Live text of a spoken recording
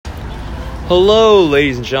Hello,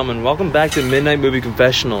 ladies and gentlemen. Welcome back to Midnight Movie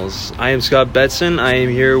Confessionals. I am Scott Betson. I am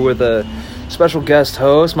here with a special guest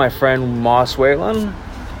host, my friend Moss Whalen.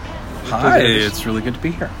 Hi, it's really good to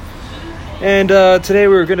be here. And today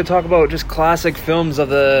we're going to talk about just classic films of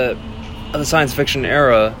the science fiction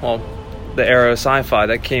era. Well, the era of sci-fi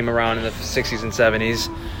that came around in the 60s and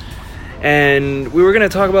 70s. And we were going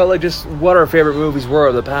to talk about just what our favorite movies were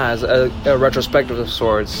of the past, a retrospective of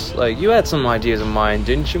sorts. You had some ideas in mind,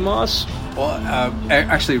 didn't you, Moss? Well,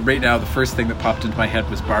 actually, right now, the first thing that popped into my head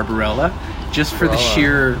was Barbarella, just for the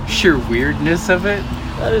sheer weirdness of it.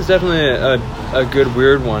 That is definitely a good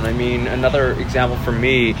weird one. I mean, another example for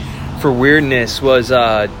me for weirdness was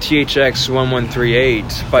THX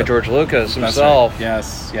 1138 by George Lucas himself. Right.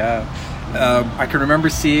 Yes, yeah. I can remember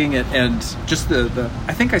seeing it, and just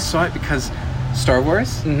I think I saw it because Star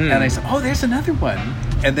Wars, and I said, "Oh, there's another one,"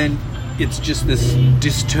 and then it's just this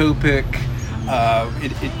dystopic.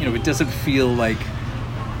 It doesn't feel like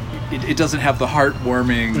it doesn't have the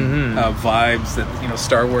heartwarming vibes that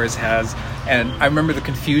Star Wars has, and I remember the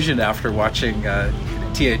confusion after watching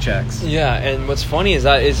THX. Yeah, and what's funny is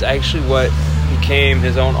that is actually what became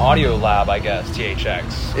his own audio lab, I guess.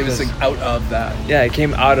 THX. It was out of that. Yeah, it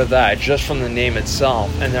came out of that just from the name itself,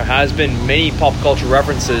 and there has been many pop culture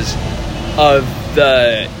references of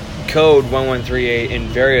the code 1138 in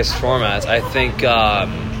various formats. I think.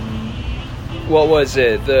 What was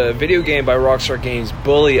it? The video game by Rockstar Games,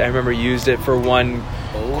 Bully, I remember used it for one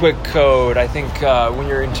quick code. I think when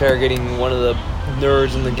you're interrogating one of the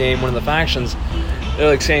nerds in the game, one of the factions,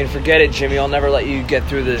 they're saying, "Forget it, Jimmy, I'll never let you get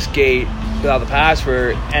through this gate without the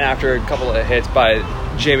password." And after a couple of hits by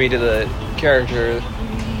Jimmy to the character,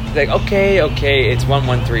 like, okay, it's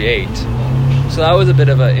 1138. So that was a bit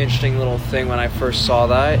of an interesting little thing when I first saw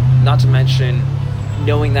that. Not to mention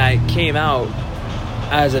knowing that it came out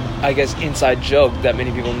as a, I guess, inside joke that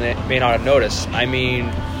many people may not have noticed. I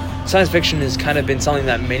mean, science fiction has kind of been something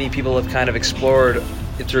that many people have kind of explored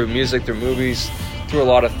through music, through movies, through a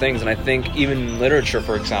lot of things, and I think even literature,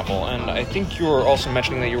 for example. And I think you were also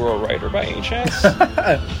mentioning that you were a writer by any chance.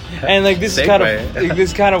 And this is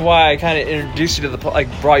kind of why I kind of introduced you to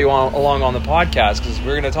brought you along on the podcast, because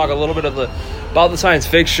we're going to talk a little bit about the science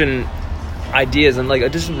fiction ideas and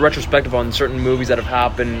just a retrospective on certain movies that have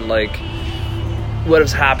happened, what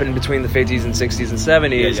has happened between the 50s and 60s and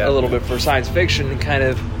 70s, a little bit for science fiction, and kind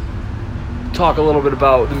of talk a little bit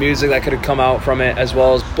about the music that could have come out from it, as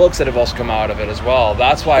well as books that have also come out of it as well.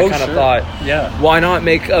 That's why I kind of thought, why not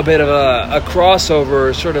make a bit of a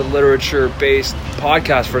crossover sort of literature-based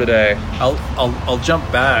podcast for today? I'll jump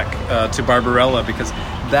back to Barbarella, because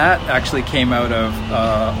that actually came out of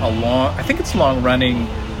I think it's long-running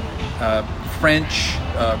French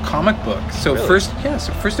comic book. So really?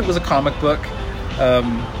 First it was a comic book.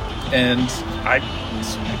 And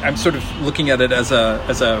I'm sort of looking at it as a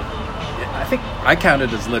I think I count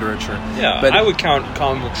it as literature. Yeah, but I would count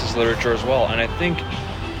comic books as literature as well. And I think,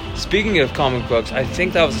 speaking of comic books, I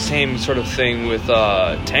think that was the same sort of thing with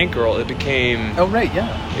Tank Girl. It became... Oh, right,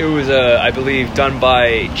 yeah. It was, I believe, done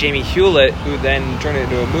by Jamie Hewlett, who then turned it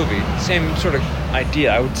into a movie. Same sort of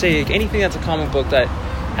idea. I would say anything that's a comic book that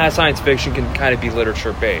has science fiction can kind of be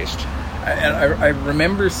literature-based. And I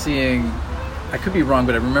remember seeing... I could be wrong,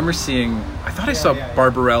 but I remember seeing... I thought I saw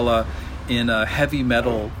Barbarella in a heavy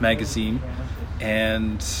metal magazine,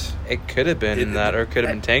 and... It could have been in that, or it could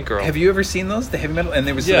have been Tank Girl. Have you ever seen those, the heavy metal? And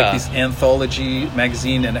there was this anthology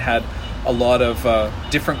magazine, and it had a lot of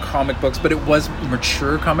different comic books, but it was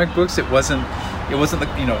mature comic books. It wasn't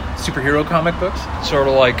superhero comic books. Sort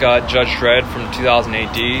of like Judge Dredd from 2000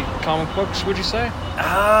 AD comic books, would you say?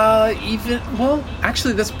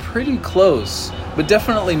 Actually, that's pretty close. But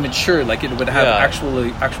definitely mature, it would have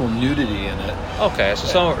actual nudity in it. Okay,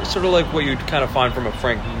 so sort of like what you'd kind of find from a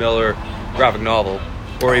Frank Miller graphic novel,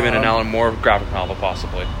 or even an Alan Moore graphic novel,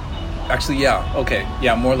 possibly. Actually, yeah, okay,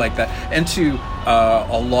 yeah, more like that. And to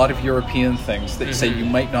a lot of European things that say you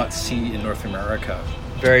might not see in North America.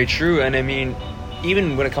 Very true, and I mean,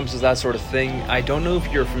 even when it comes to that sort of thing, I don't know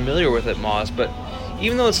if you're familiar with it, Moss, but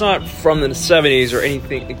even though it's not from the 70s or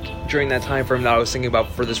anything during that time frame that I was thinking about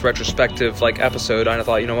for this retrospective episode, I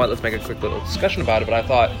thought, you know what, let's make a quick little discussion about it. But I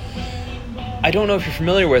thought, I don't know if you're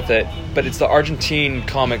familiar with it, but it's the Argentine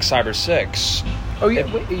comic Cyber 6. Oh,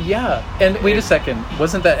 yeah. And wait a second,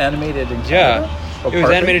 wasn't that animated in Canada? Yeah, it was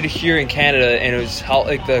animated here in Canada, and it was how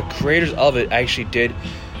the creators of it actually did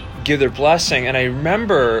give their blessing. And I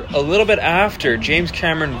remember a little bit after James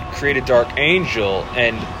Cameron created Dark Angel,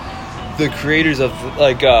 and the creators of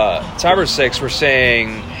Cyber 6 were saying,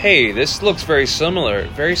 hey, this looks very similar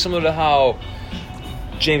to how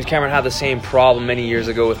James Cameron had the same problem many years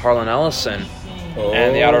ago with Harlan Ellison.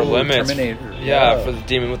 and The Outer Limits. Terminator. Yeah, for the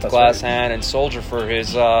Demon with the Glass Hand, and Soldier for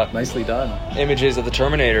his nicely done images of the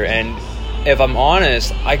Terminator. And if I'm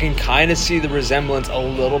honest, I can kind of see the resemblance a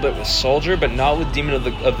little bit with Soldier, but not with Demon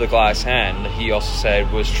of the Glass Hand. He also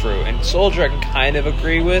said was true, and Soldier I can kind of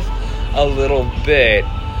agree with a little bit.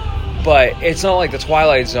 But it's not like the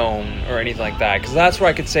Twilight Zone or anything like that, because that's where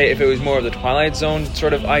I could say if it was more of the Twilight Zone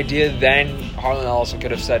sort of idea, then Harlan Ellison could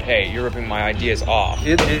have said, hey, you're ripping my ideas off.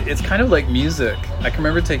 It's kind of like music. I can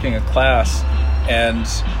remember taking a class, and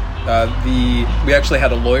we actually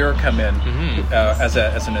had a lawyer come in as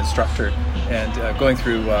an instructor, and going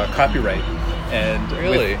through copyright. And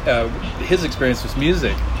really? His experience was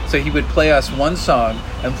music. So he would play us one song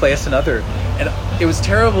and play us another. And it was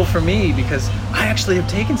terrible for me because I actually have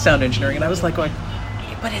taken sound engineering, and I was like going,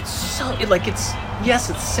 but it's so,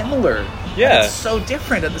 it's similar. Yeah. But it's so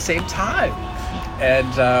different at the same time.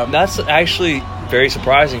 And that's actually very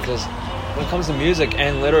surprising because when it comes to music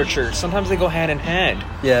and literature, sometimes they go hand in hand.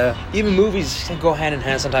 Yeah. Even movies go hand in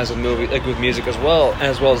hand sometimes with with music as well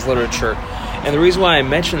as literature. And the reason why I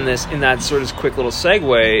mentioned this in that sort of quick little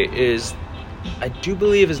segue is I do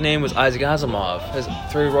believe his name was Isaac Asimov. His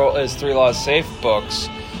Three Laws Safe books,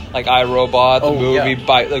 like I, Robot, the movie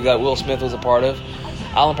that Will Smith was a part of.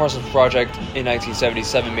 Alan Parsons Project in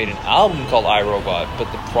 1977 made an album called I, Robot,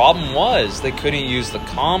 but the problem was they couldn't use the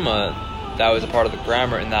comma that was a part of the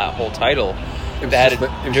grammar in that whole title. It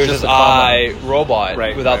was just I, Robot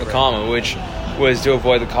without the comma, which was to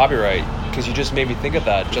avoid the copyright. Because you just made me think of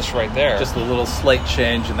that just right there. Just a little slight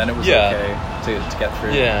change, and then it was okay to get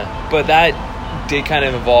through. Yeah, but that did kind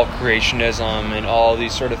of involve creationism and all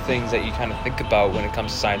these sort of things that you kind of think about when it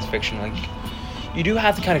comes to science fiction. Like, you do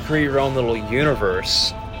have to kind of create your own little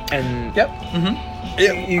universe. And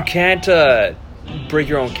you can't break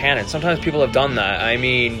your own canon. Sometimes people have done that. I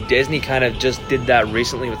mean, Disney kind of just did that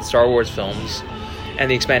recently with the Star Wars films and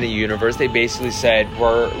the expanded universe. They basically said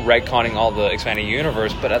we're retconning all the expanded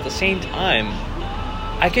universe, but at the same time,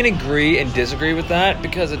 I can agree and disagree with that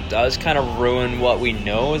because it does kind of ruin what we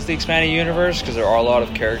know as the expanded universe, because there are a lot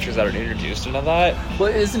of characters that are introduced into that.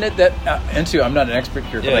 Well, isn't it that, I'm not an expert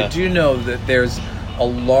here, but I do know that there's a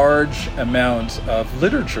large amount of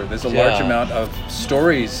literature, there's a large amount of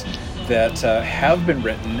stories that have been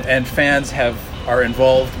written and fans are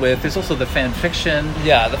involved with. There's also the fan fiction.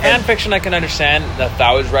 Yeah, the fan fiction I can understand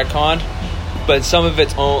that was retconned, but some of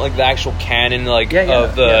its own, like the actual canon,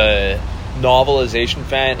 of the novelization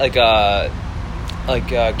fan,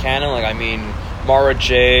 canon. I mean, Mara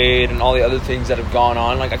Jade and all the other things that have gone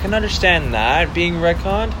on. Like, I can understand that being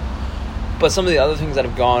retconned, but some of the other things that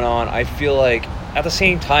have gone on, I feel like at the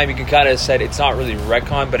same time you can kind of say it's not really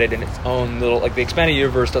retcon, but it in its own little, like, the expanded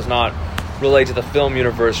universe does not relate to the film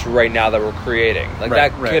universe right now that we're creating.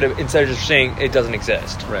 Like, could have, instead of just saying it doesn't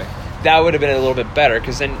exist, that would have been a little bit better,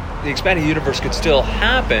 because then the expanded universe could still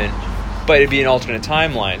happen, but it'd be an alternate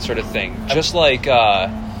timeline sort of thing. Just like a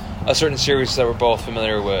certain series that we're both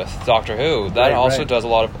familiar with, Doctor Who, that also does a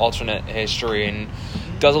lot of alternate history and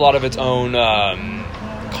does a lot of its own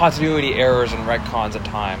continuity errors and retcons at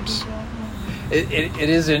times. It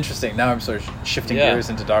is interesting. Now I'm sort of shifting gears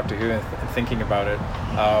into Doctor Who and thinking about it.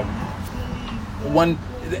 One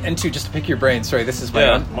and two, just to pick your brain. Sorry, this is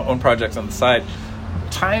my own projects on the side.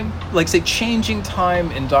 Time, like, say, changing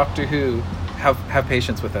time in Doctor Who. Have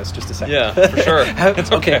patience with us, just a second. Yeah, for sure.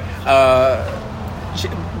 It's okay.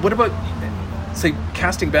 What about, say,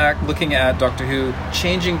 casting back, looking at Doctor Who,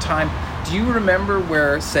 changing time? Do you remember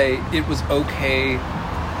where, say, it was okay,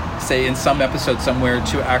 say, in some episode somewhere,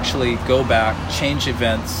 to actually go back, change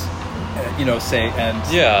events,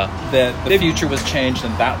 that the future was changed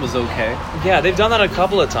and that was okay? Yeah, they've done that a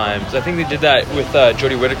couple of times. I think they did that with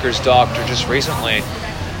Jodie Whittaker's Doctor just recently.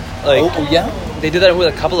 They did that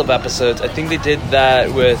with a couple of episodes. I think they did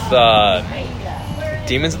that with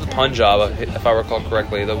Demons of the Punjab, if I recall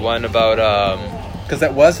correctly. The one about... Because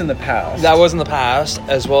that was in the past. That was in the past,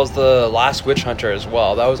 as well as The Last Witch Hunter as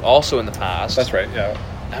well. That was also in the past. That's right, yeah.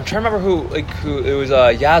 I'm trying to remember who it was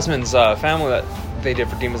Yasmin's family that they did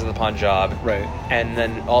for Demons of the Punjab. Right. And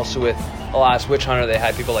then also with The Last Witch Hunter, they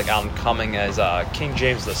had people like Alan Cumming as King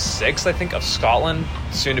James VI, I think, of Scotland,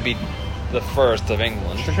 soon to be the first of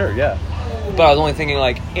England. For sure, yeah. But I was only thinking,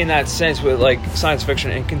 like, in that sense with, like, science fiction,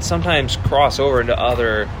 it can sometimes cross over into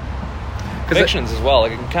other fictions as well.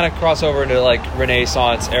 Like, it can kind of cross over into, like,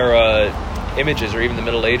 Renaissance era images or even the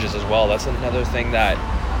Middle Ages as well. That's another thing that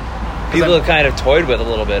people have kind of toyed with a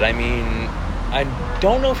little bit. I mean, I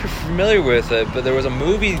don't know if you're familiar with it, but there was a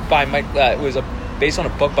movie by Mike that was based on a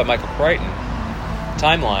book by Michael Crichton,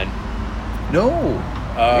 Timeline. No.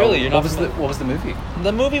 Really? You're not what was the movie?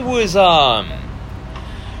 The movie was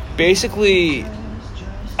basically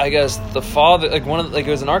I guess the father, like one of the, like it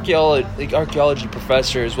was an archaeology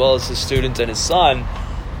professor as well as his students and his son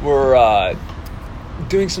were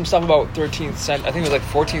doing some stuff about 13th century. I think it was like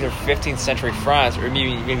 14th or 15th century France, or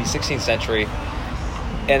maybe 16th century,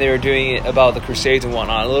 and they were doing it about the Crusades and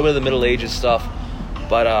whatnot, a little bit of the Middle Ages stuff.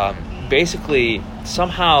 But basically,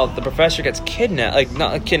 somehow the professor gets kidnapped, like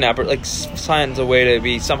not kidnapped, but like finds a way to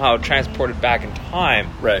be somehow transported back in time,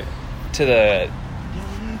 Right. to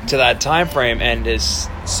that time frame, and his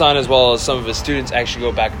son as well as some of his students actually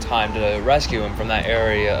go back in time to rescue him from that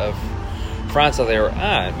area of France that they were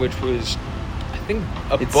at, which was, I think,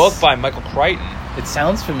 a book by Michael Crichton. It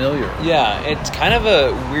sounds familiar. Yeah, it's kind of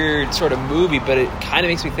a weird sort of movie, but it kind of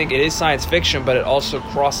makes me think it is science fiction, but it also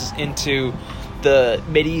crosses into the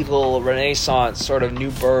medieval Renaissance sort of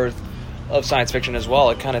new birth of science fiction as well.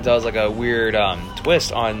 It kind of does like a weird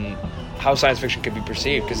twist on how science fiction could be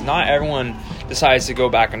perceived, because not everyone decides to go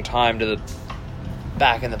back in time to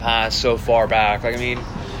back in the past so far back. Like, I mean,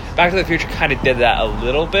 Back to the Future kind of did that a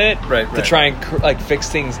little bit, right. To try and like fix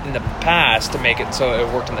things in the past to make it so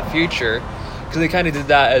it worked in the future, because they kind of did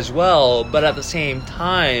that as well. But at the same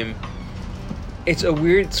time, it's a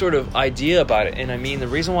weird sort of idea about it. And I mean, the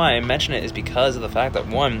reason why I mention it is because of the fact that,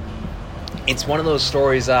 one, it's one of those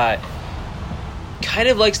stories that kind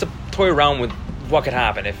of likes to toy around with what could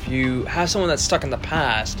happen if you have someone that's stuck in the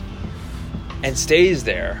past and stays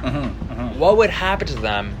there. What would happen to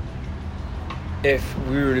them if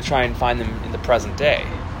we were to try and find them in the present day?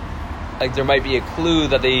 Like, there might be a clue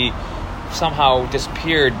that they somehow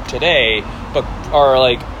disappeared today, but are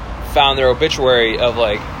like found their obituary of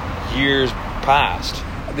like years past.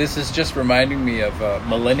 This is just reminding me of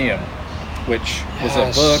Millennium, which was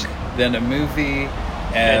a book, then a movie,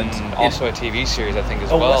 and also a TV series, I think,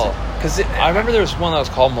 as well. Because I remember there was one that was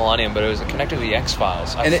called Millennium, but it was connected to the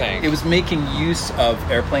X-Files, I think. It was making use of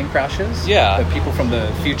airplane crashes. Yeah. The people from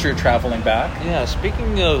the future traveling back. Yeah,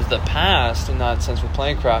 speaking of the past, in that sense with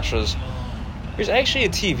plane crashes, there's actually a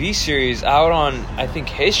TV series out on, I think,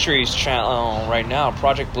 History's channel right now,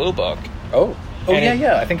 Project Blue Book. Oh,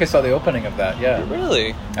 yeah. I think I saw the opening of that, yeah.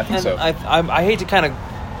 Really? I think so. I hate to kind of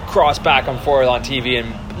cross back and forth on TV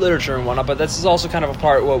and literature and whatnot, but this is also kind of a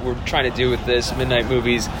part of what we're trying to do with this Midnight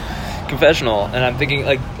Movies confessional. And I'm thinking,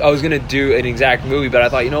 like, I was going to do an exact movie, but I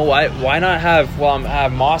thought, you know what? Why not have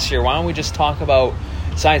Moss here? Why don't we just talk about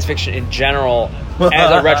science fiction in general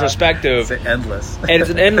as a retrospective? It's endless. And it's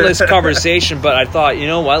an endless conversation, but I thought, you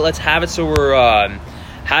know what? Let's have it so we're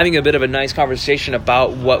having a bit of a nice conversation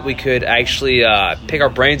about what we could actually pick our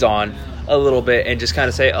brains on a little bit and just kind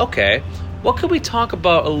of say, okay, what could we talk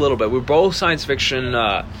about a little bit? We're both science fiction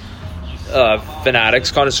fanatics,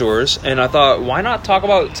 connoisseurs, and I thought, why not talk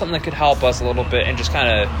about something that could help us a little bit and just kind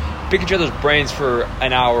of pick each other's brains for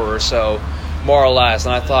an hour or so, more or less.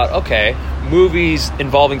 And I thought, okay, movies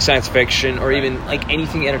involving science fiction or even like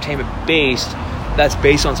anything entertainment based that's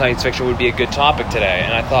based on science fiction would be a good topic today.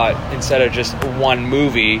 And I thought, instead of just one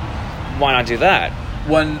movie, why not do that?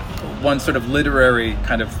 One sort of literary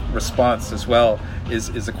kind of response as well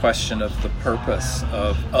is a question of the purpose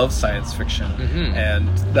of science fiction. And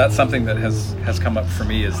that's something that has come up for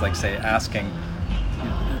me, is like, say, asking,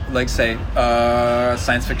 like, say,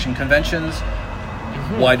 science fiction conventions,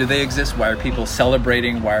 why do they exist? Why are people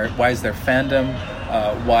celebrating? Why is there fandom?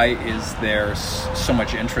 Why is there so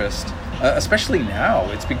much interest? Especially now,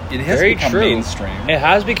 it has Very become true. mainstream. It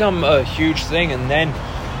has become a huge thing, and then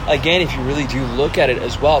again, if you really do look at it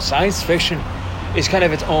as well, science fiction is kind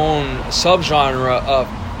of its own subgenre of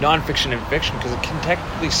nonfiction and fiction, because it can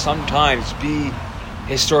technically sometimes be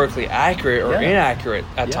historically accurate or inaccurate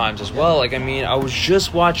at times as well. Like, I mean, I was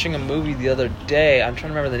just watching a movie the other day. I'm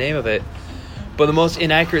trying to remember the name of it, but the most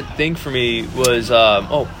inaccurate thing for me was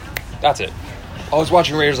that's it. I was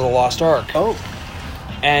watching Raiders of the Lost Ark. Oh,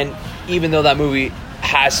 and even though that movie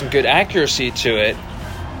has some good accuracy to it,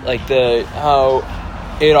 like how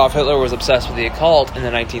Adolf Hitler was obsessed with the occult in the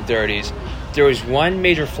 1930s, there was one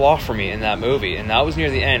major flaw for me in that movie, and that was near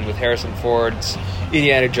the end with Harrison Ford's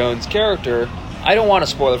Indiana Jones character. I don't want to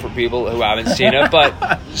spoil it for people who haven't seen it,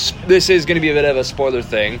 but this is going to be a bit of a spoiler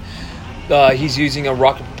thing. He's using a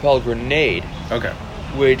rocket-propelled grenade. okay.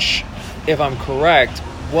 Which, if I'm correct,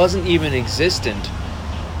 wasn't even existent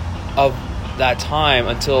of that time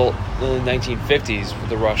until the 1950s with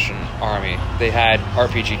the Russian army. They had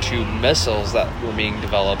RPG-2 missiles that were being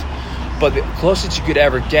developed, but the closest you could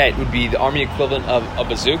ever get would be the army equivalent of a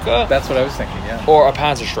bazooka. That's what I was thinking, yeah. Or a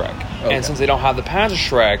Panzerschreck. Okay. And since they don't have the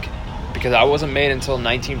Panzerschreck, because that wasn't made until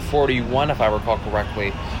 1941, if I recall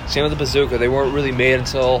correctly, same with the bazooka, they weren't really made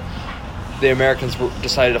until the Americans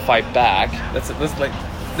decided to fight back.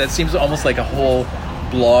 That seems almost like a whole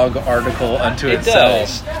blog article unto It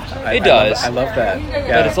itself. does. It does. I love that.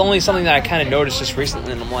 Yeah. But it's only something that I kind of noticed just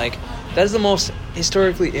recently, and I'm like, that is the most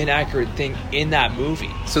historically inaccurate thing in that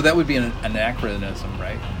movie. So that would be an anachronism,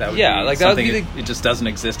 right? That would Yeah, be like, that would something be it just doesn't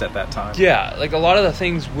exist at that time. Yeah, like a lot of the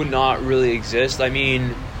things would not really exist. I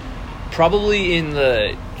mean, probably in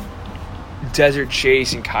the desert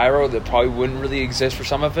chase in Cairo, that probably wouldn't really exist for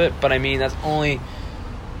some of it. But I mean, the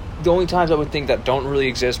only times I would think that don't really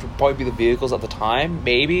exist would probably be the vehicles at the time,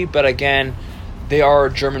 maybe. But again, they are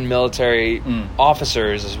German military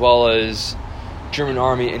officers as well as German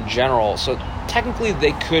army in general. So technically,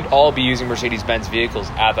 they could all be using Mercedes-Benz vehicles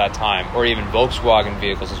at that time, or even Volkswagen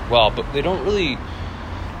vehicles as well. But they don't really.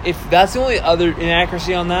 If that's the only other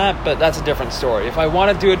inaccuracy on that, but that's a different story. If I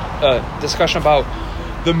want to do a discussion about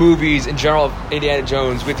the movies in general of Indiana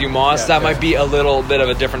Jones with you, Moss, that might be a little bit of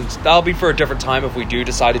a different... That'll be for a different time if we do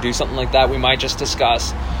decide to do something like that. We might just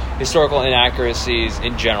discuss historical inaccuracies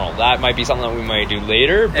in general. That might be something that we might do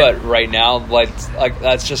later, but right now, like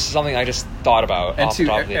that's just something I just thought about off the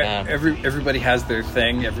top of the head. Everybody has their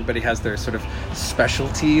thing. Everybody has their sort of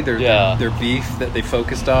specialty, their beef that they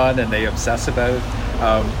focused on and they obsess about.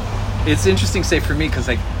 It's interesting, say, for me, because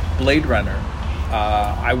like Blade Runner,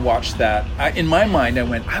 I watched that. In my mind,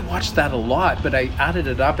 I watched that a lot, but I added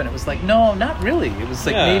it up and it was like, no, not really. It was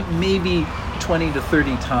like maybe 20 to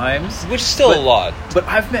 30 times. Which is still a lot. But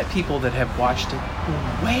I've met people that have watched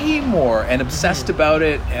it way more and obsessed about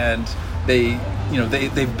it, and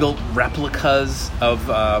they've built replicas of,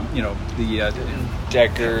 the...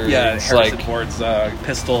 Deckard. Yeah, Harrison Ford's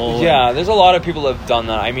pistol. Yeah, there's a lot of people that have done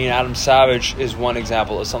that. I mean, Adam Savage is one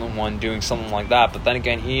example of someone doing something like that, but then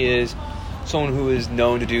again, he is someone who is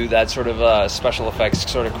known to do that sort of special effects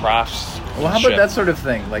sort of crafts. Well, how about that sort of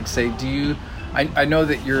thing? Like, say, do you... I know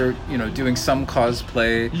that you're, doing some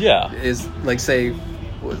cosplay. Yeah. Is, say,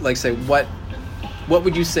 what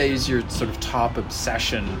would you say is your sort of top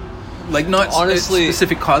obsession? Like, not honestly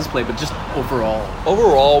specific cosplay, but just overall.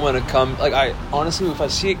 Overall, when it comes... Like, I honestly, if I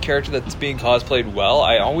see a character that's being cosplayed well,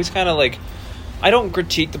 I always kind of, like... I don't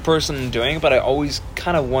critique the person doing it, but I always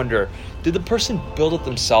kind of wonder, did the person build it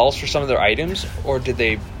themselves for some of their items, or did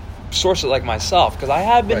they source it like myself? Because I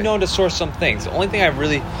have been known to source some things. The only thing I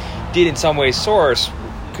really did in some way source,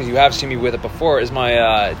 because you have seen me with it before, is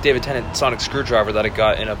my David Tennant sonic screwdriver that I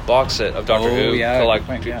got in a box set of Doctor Who. Like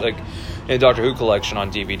in a Doctor Who collection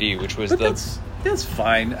on DVD, which was that's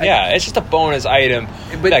fine. It's just a bonus item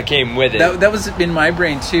that came with it. That was in my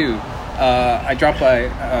brain too. I dropped by,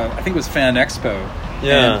 I think it was Fan Expo.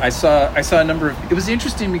 Yeah. And I saw a number of... It was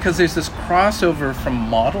interesting because there's this crossover from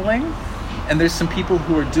modeling, and there's some people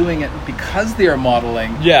who are doing it because they are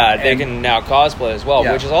modeling. Yeah, they can now cosplay as well,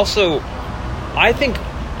 Yeah. which is also, I think,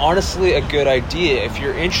 honestly, a good idea. If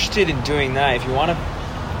you're interested in doing that, if you want to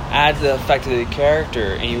add the effect of the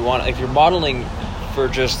character, and if you're modeling for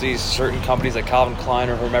just these certain companies like Calvin Klein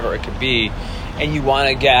or whomever it could be, and you want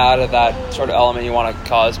to get out of that sort of element, you want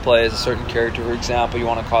to cosplay as a certain character, for example, you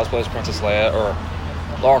want to cosplay as Princess Leia or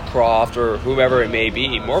Lara Croft or whomever it may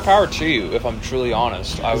be, more power to you, if I'm truly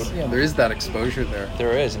honest. There is that exposure there.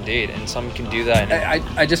 There is, indeed, and some can do that.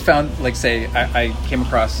 I just found, like, say, I came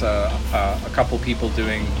across a couple people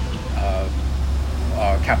doing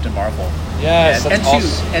Captain Marvel. Yes,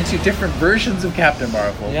 and two different versions of Captain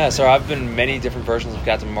Marvel. Yeah, so I've been many different versions of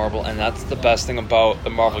Captain Marvel, and that's the best thing about the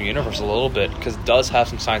Marvel Universe a little bit, because it does have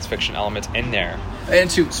some science fiction elements in there. And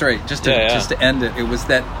just to end it, it was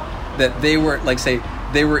that they were, like, say,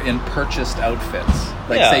 they were in purchased outfits.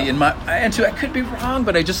 Like, say, I could be wrong,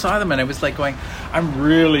 but I just saw them and I was like going, I'm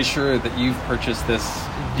really sure that you've purchased this.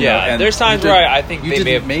 Yeah, there's times where I think they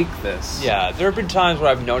may have make this. Yeah, there have been times where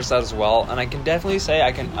I've noticed that as well, and I can definitely say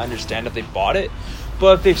I can understand if they bought it.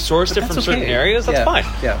 But if they've sourced it from certain areas, that's fine.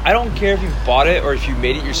 Yeah. I don't care if you've bought it or if you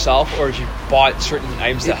made it yourself or if you bought certain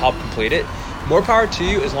items to help complete it. More power to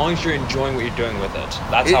you as long as you're enjoying what you're doing with it.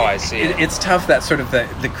 That's how I see it. It's tough, that sort of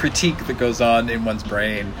the critique that goes on in one's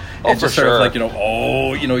brain. Oh, it's for just sure. Sort of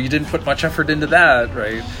like, you didn't put much effort into that,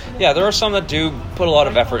 right? Yeah, there are some that do put a lot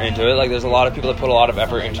of effort into it. Like, there's a lot of people that put a lot of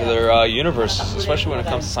effort into their universes, especially when it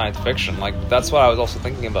comes to science fiction. Like, that's what I was also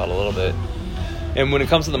thinking about a little bit. And when it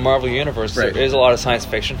comes to the Marvel Universe, there is a lot of science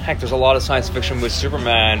fiction. Heck, there's a lot of science fiction with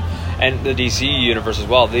Superman and the DC Universe as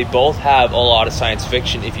well. They both have a lot of science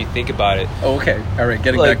fiction if you think about it. Oh, okay. All right,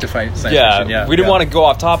 getting back to science fiction. Yeah, we didn't want to go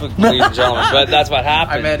off topic, ladies and gentlemen, but that's what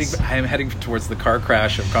happens. I'm heading towards the car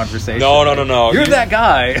crash of conversation. No. You're that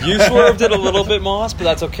guy. You swerved it a little bit, Moss, but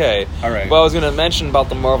that's okay. All right. What I was going to mention about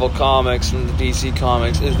the Marvel comics and the DC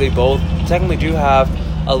comics is they both technically do have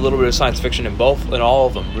a little bit of science fiction in all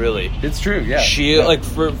of them, really. It's true, yeah. Like,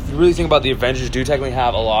 if you really think about the Avengers, do technically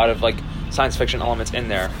have a lot of, like, science fiction elements in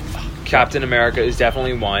there. Captain America is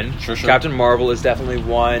definitely one. Sure. Captain Marvel is definitely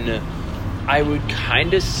one. I would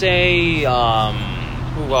kind of say, who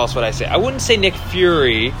else would I say? I wouldn't say Nick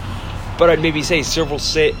Fury, but I'd maybe say Silver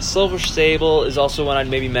Sable is also one I'd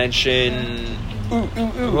maybe mention.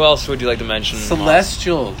 Who else would you like to mention?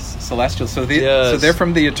 Celestials. So they're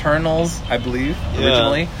from the Eternals, I believe,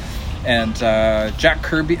 originally. And Jack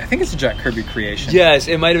Kirby, I think it's a Jack Kirby creation. Yes,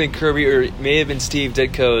 it might have been Kirby, or it may have been Steve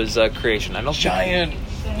Ditko's creation. I don't giant,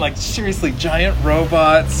 like seriously, giant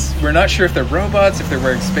robots. We're not sure if they're robots, if they're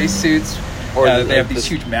wearing spacesuits, or they have these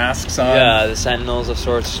huge masks on. Yeah, the Sentinels of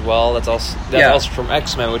sorts as well. That's also from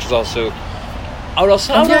X-Men, which is also. I would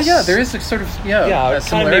also. There is a sort of I would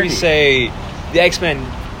kind of maybe say the X-Men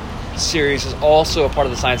series is also a part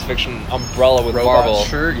of the science fiction umbrella with Marvel.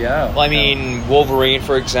 Sure, yeah. Well, I mean, Wolverine,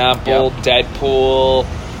 for example, Deadpool,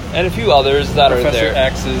 and a few others that are there.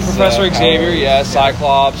 Professor Xavier,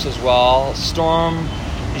 Cyclops as well, Storm,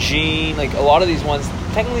 Jean, like a lot of these ones.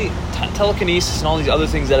 Technically, telekinesis and all these other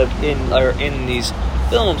things that are in these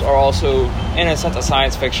films are also, in a sense, a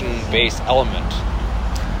science fiction based element.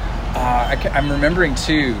 I'm remembering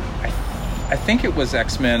too. I think it was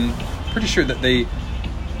X-Men. Pretty sure that they.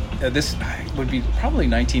 This would be probably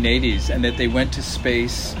 1980s, and that they went to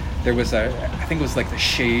space. There was I think it was like the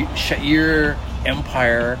Sha'ir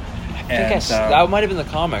Empire. That might have been the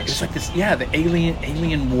comics. It's like this, the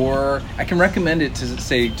alien war. I can recommend it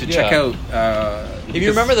to check out. If you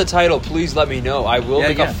remember the title, please let me know. I will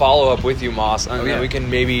make a follow up with you, Moss, and then we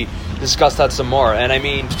can maybe discuss that some more. And I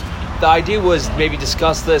mean, the idea was maybe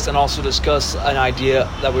discuss this and also discuss an idea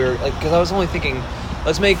that we were like, because I was only thinking,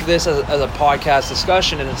 let's make this as a podcast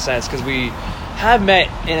discussion in a sense, because we have met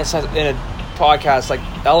in a podcast like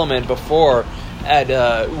element before at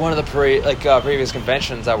one of the previous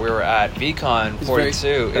conventions that we were at, VCon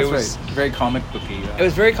 42. It was very comic booky. It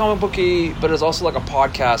was very comic booky, but it was also like a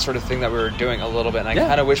podcast sort of thing that we were doing a little bit. And I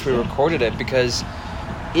kind of wish we recorded it, because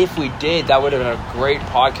if we did, that would have been a great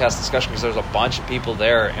podcast discussion, because there was a bunch of people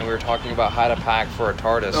there and we were talking about how to pack for a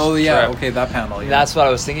TARDIS. Oh yeah, trip. Okay, that panel. Yeah. That's what I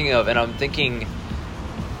was thinking of, and I'm thinking,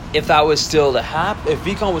 if that was still to happen, if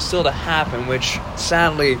VCon was still to happen, which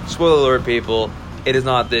sadly, spoiler alert, people, it is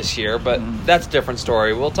not this year, but that's a different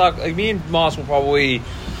story. We'll talk. Like, me and Moss will probably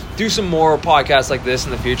do some more podcasts like this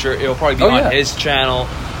in the future. It'll probably be on his channel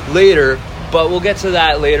later, but we'll get to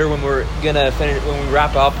that later when we're gonna finish. When we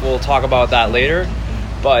wrap up, we'll talk about that later.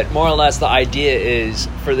 But more or less, the idea is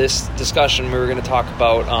for this discussion, we were going to talk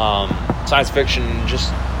about science fiction,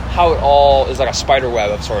 just how it all is like a spider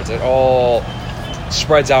web of sorts. It all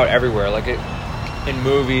spreads out everywhere, like it in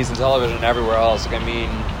movies and television and everywhere else. Like, I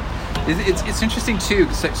mean, it's interesting too.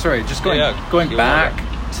 Sorry, just going back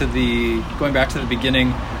to the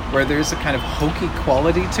beginning, where there's a kind of hokey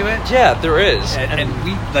quality to it. Yeah, there is, and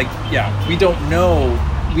we don't know.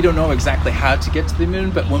 We don't know exactly how to get to the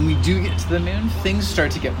moon, but when we do get to the moon, things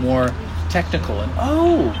start to get more technical and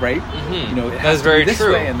it has to be this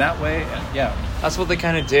way and that way, and that's what they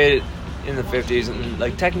kind of did in the 50s. And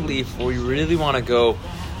like, technically, if we really want to go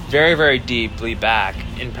very, very deeply back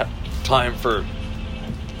in time for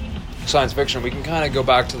science fiction, we can kind of go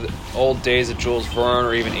back to the old days of Jules Verne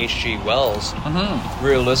or even H.G. Wells,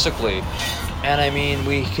 realistically. And I mean,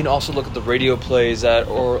 we can also look at the radio plays that,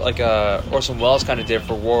 Orson Welles kind of did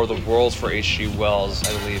for War of the Worlds for H.G. Wells,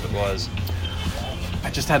 I believe it was.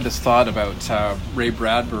 I just had this thought about Ray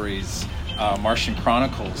Bradbury's Martian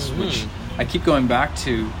Chronicles, which I keep going back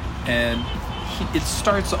to, and it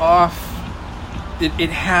starts off.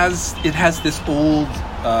 It has this old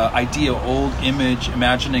idea, old image,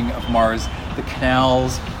 imagining of Mars, the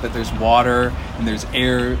canals, that there's water and there's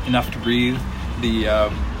air enough to breathe.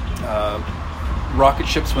 The rocket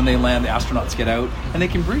ships, when they land, the astronauts get out and they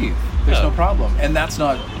can breathe. There's no problem, and that's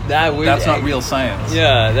not real science.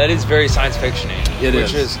 Yeah, that is very science fiction-y.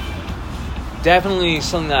 Which is definitely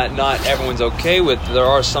something that not everyone's okay with. There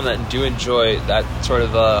are some that do enjoy that sort of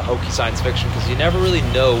hokey science fiction, because you never really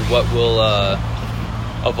know what will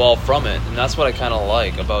evolve from it, and that's what I kind of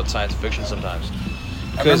like about science fiction sometimes.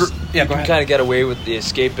 Because you can kind of get away with the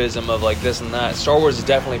escapism of like this and that. Star Wars is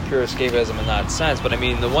definitely pure escapism in that sense, but I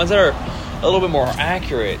mean, the ones that are a little bit more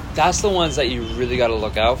accurate, that's the ones that you really got to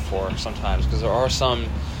look out for sometimes, because there are some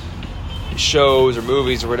shows or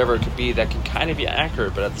movies or whatever it could be that can kind of be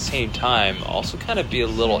accurate, but at the same time also kind of be a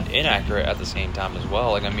little inaccurate at the same time as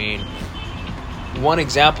well. Like, I mean, one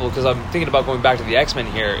example, because I'm thinking about going back to the X-Men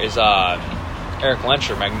here, is Eric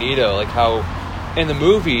Lenscher, Magneto. Like, how in the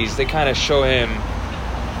movies they kind of show him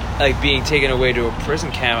like being taken away to a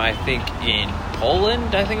prison camp, I think in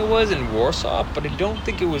Poland, I think it was, in Warsaw, but I don't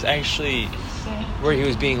think it was actually where he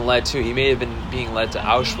was being led to. He may have been being led to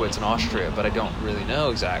Auschwitz in Austria, but I don't really know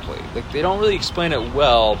exactly. Like, they don't really explain it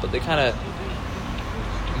well, but they kind of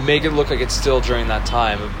make it look like it's still during that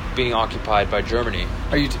time of being occupied by Germany.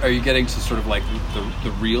 Are you getting to sort of like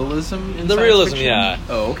the realism in the science realism, fiction? yeah.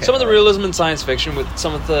 Oh, okay. Some of the realism in science fiction with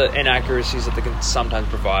some of the inaccuracies that they can sometimes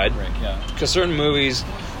provide. Right, yeah. Because certain movies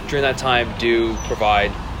during that time do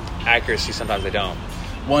provide accuracy, sometimes they don't.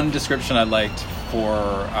 One description I liked for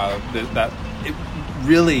that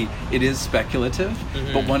it is speculative,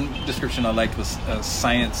 but one description I liked was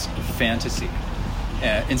science fantasy.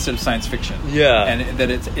 Instead of science fiction, yeah, and that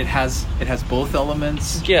it has both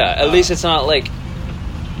elements. Yeah, at least it's not like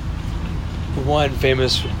one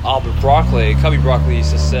famous Albert Broccoli. Cubby Broccoli used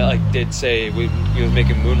to say, he was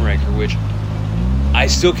making Moonraker, which I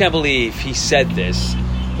still can't believe he said this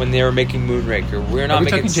when they were making Moonraker. We're not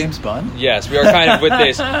making talking James Bond. Yes, we are kind of with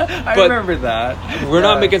this. I remember that. We're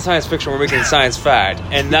not making science fiction. We're making science fact,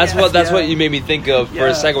 and that's what you made me think of for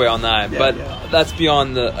a segue on that. But that's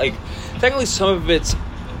beyond the like. Technically, some of its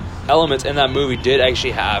elements in that movie did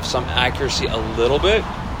actually have some accuracy a little bit.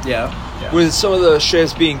 Yeah. With some of the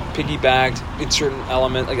ships being piggybacked in certain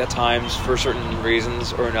element, like at times for certain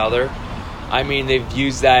reasons or another. I mean, they've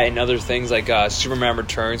used that in other things like Superman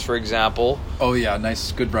Returns, for example. Oh yeah,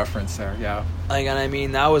 nice, good reference there. Yeah. And I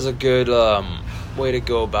mean, that was a good way to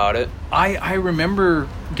go about it. I remember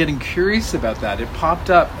getting curious about that. It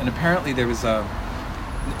popped up, and apparently there was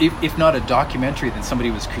if not a documentary, then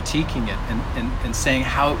somebody was critiquing it and saying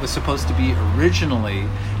how it was supposed to be originally.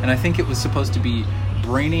 And I think it was supposed to be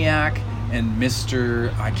Brainiac and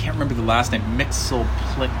Mr. I can't remember the last name,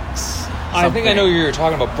 Mxyzptlk. I think I know who you're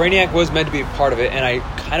talking about. Brainiac was meant to be a part of it, and I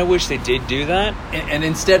kind of wish they did do that. And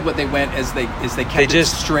instead what they went is they kept it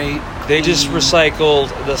straight. They just recycled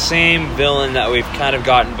the same villain that we've kind of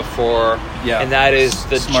gotten before. Yeah. And that is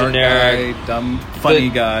the smart generic... guy, dumb, funny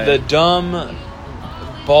guy. The dumb...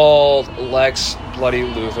 bald Lex Bloody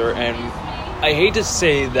Luthor, and I hate to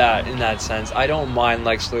say that in that sense. I don't mind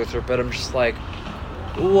Lex Luthor, but I'm just like,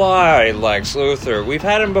 why Lex Luthor? We've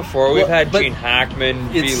had him before. We've had Gene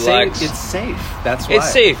Hackman be Lex. It's safe. That's why.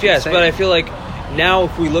 It's safe, yes, but I feel like now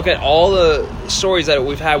if we look at all the stories that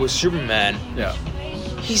we've had with Superman,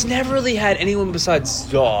 he's never really had anyone besides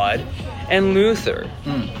Zod and Luthor.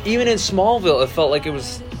 Even in Smallville, it felt like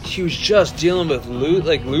he was just dealing with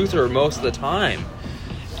Luthor most of the time.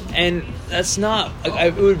 And that's not...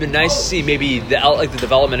 it would have been nice to see maybe the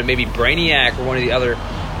development of maybe Brainiac or one of the other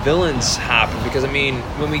villains happen. Because, I mean,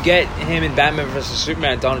 when we get him in Batman vs.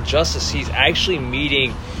 Superman, Dawn of Justice, he's actually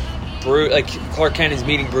meeting... Clark Kent is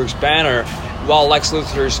meeting Bruce Banner, while Lex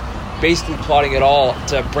Luthor's basically plotting it all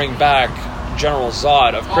to bring back General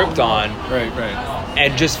Zod of Krypton. Right.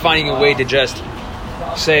 And just finding a way to just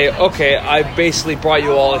say, okay, I basically brought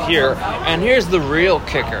you all here. And here's the real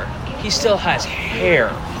kicker. He still has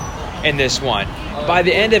hair in this one. By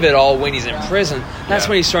the end of it all, when he's in prison, that's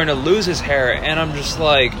when he's starting to lose his hair, and I'm just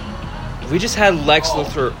like, we just had Lex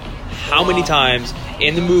Luthor how many times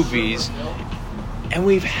in the movies, and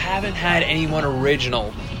we haven't had anyone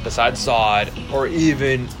original besides Zod, or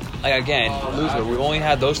even, Luthor. We've only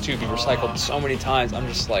had those two be recycled so many times. I'm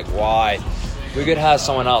just like, why? We could have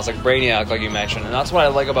someone else, like Brainiac, like you mentioned, and that's what I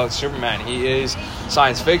like about Superman. He is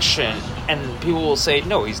science fiction, and people will say,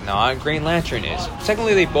 no, he's not. Green Lantern is.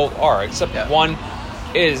 Technically, they both are, except one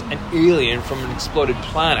is an alien from an exploded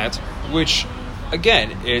planet, which,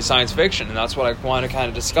 again, is science fiction, and that's what I want to kind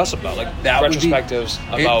of discuss about, like that retrospectives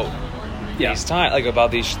about these time,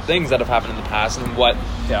 about these things that have happened in the past, and what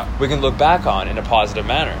we can look back on in a positive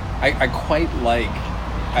manner. I quite like.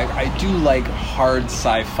 I do like hard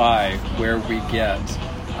sci-fi where we get,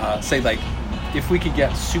 if we could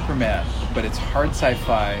get Superman, but it's hard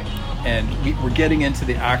sci-fi, and we're getting into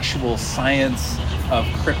the actual science of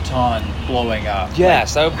Krypton blowing up.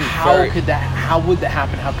 Yes, that would be How would that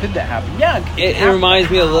happen? How could that happen? Yeah, it reminds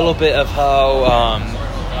me a little bit of how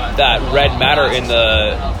that Red Matter in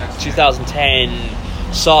the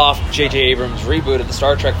 2010 soft J.J. Abrams reboot of the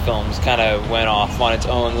Star Trek films kind of went off on its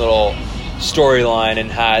own little storyline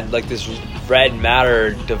and had this red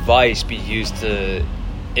matter device be used to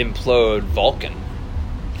implode Vulcan.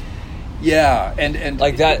 Yeah, and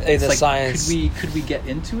like that in the science. Could we get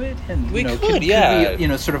into it? And we could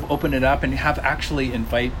we, sort of open it up and have actually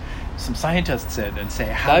invite some scientists in and say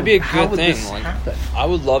how that'd be a good how would thing. This happen? I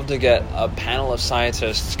would love to get a panel of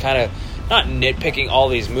scientists kind of not nitpicking all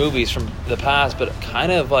these movies from the past, but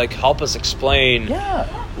kind of like help us explain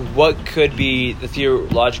what could be the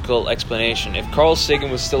theological explanation. If Carl Sagan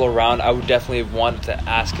was still around, I would definitely have wanted to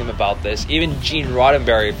ask him about this. Even Gene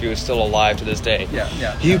Roddenberry, if he was still alive to this day,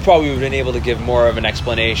 he probably would have been able to give more of an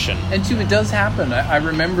explanation. And too, it does happen. I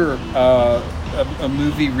remember a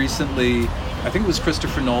movie recently, I think it was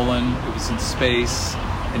Christopher Nolan, it was in space,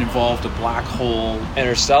 it involved a black hole.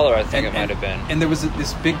 Interstellar, I think it might have been. And there was it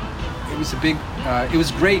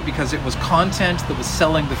was great because it was content that was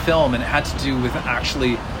selling the film, and it had to do with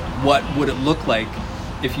actually what would it look like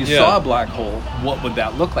if you saw a black hole. What would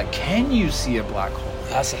that look like? Can you see a black hole?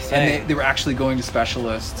 That's the thing. And they were actually going to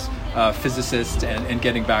specialists, physicists, and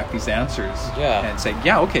getting back these answers. And saying,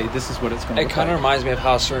 okay, this is what it's going to look like. It kind of reminds me of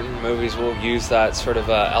how certain movies will use that sort of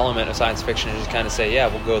element of science fiction and just kind of say,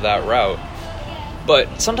 we'll go that route.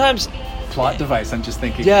 But sometimes... plot device, I'm just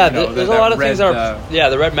thinking. There's a lot of things that are...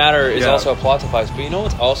 the red matter is also a plot device. But you know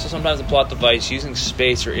what's also sometimes a plot device? Using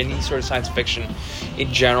space or any sort of science fiction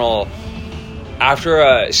in general, after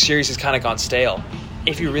a series has kind of gone stale.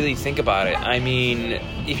 If you really think about it. I mean,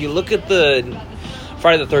 if you look at the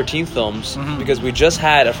Friday the 13th films, because we just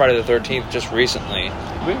had a Friday the 13th just recently.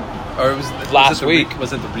 Or last week.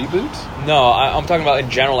 Was it the reboot? No, I'm talking about in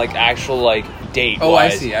general, like actual like date. Oh, I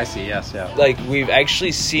see. Yes, Like we've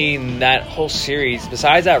actually seen that whole series.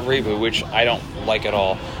 Besides that reboot, which I don't like at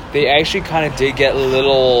all, they actually kind of did get a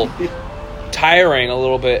little tiring a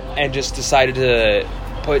little bit, and just decided to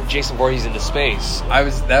put Jason Voorhees into space.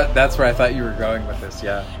 That's where I thought you were going with this.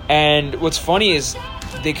 Yeah. And what's funny is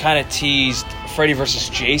they kind of teased Freddy versus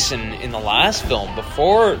Jason in the last film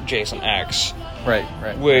before Jason X. Right.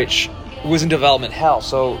 Which was in development hell.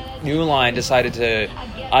 So New Line decided to,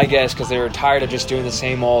 I guess, because they were tired of just doing the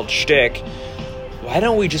same old shtick, why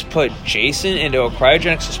don't we just put Jason into a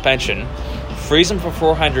cryogenic suspension, freeze him for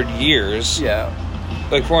 400 years,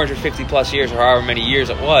 like 450 plus years or however many years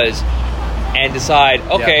it was, and decide,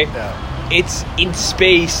 it's in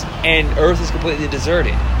space and Earth is completely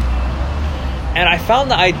deserted. And I found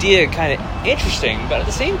the idea kind of interesting, but at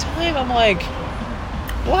the same time, I'm like,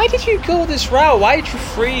 why did you go this route? Why did you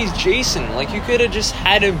freeze Jason? Like, you could have just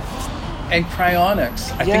had him... And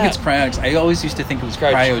cryonics. I think it's cryonics. I always used to think it was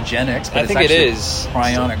cryogenics, but I think it is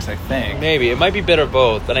cryonics, I think. Maybe. It might be a bit of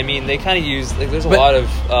both, but I mean, they kind of use... Like, there's a lot of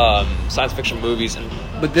science fiction movies and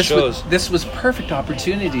shows. This was perfect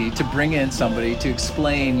opportunity to bring in somebody to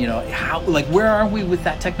explain, how... Like, where are we with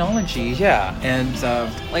that technology? Yeah. And...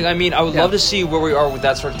 like, I mean, I would love to see where we are with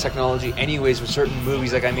that sort of technology anyways with certain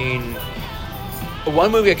movies. Like, I mean...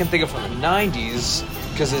 One movie I can think of from the 90s,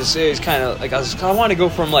 because this is kind of like, I want to go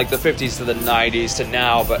from like the 50s to the 90s to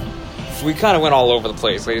now, but we kind of went all over the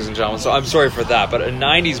place, ladies and gentlemen, so I'm sorry for that. But a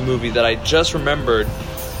 90s movie that I just remembered,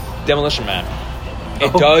 Demolition Man.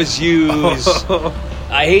 It does use...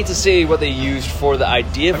 I hate to say what they used for the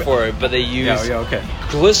idea for it, but they used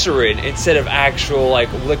glycerin instead of actual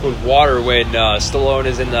like liquid water when Stallone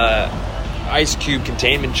is in the ice cube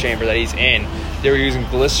containment chamber that he's in. They were using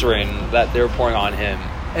glycerin that they were pouring on him,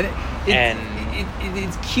 and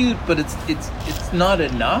it's cute, but it's not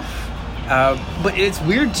enough. But it's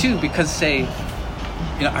weird too because I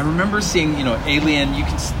remember seeing Alien. You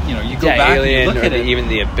can you go back Alien, and look at it, even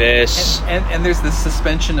The Abyss, and there's this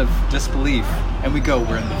suspension of disbelief, and we go,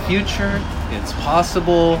 we're in the future. It's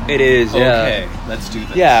possible. It is. Okay, let's do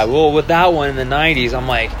this. Yeah. Well, with that one in the 90s, I'm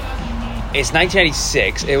like. It's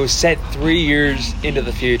 1996. It was set 3 years into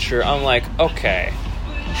the future. I'm like, okay,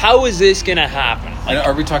 how is this gonna happen? Like,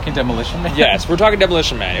 are we talking Demolition Man? Yes, we're talking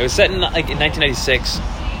Demolition Man. It was set in 1996,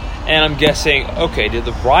 and I'm guessing, okay, did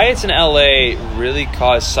the riots in LA really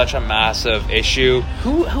cause such a massive issue?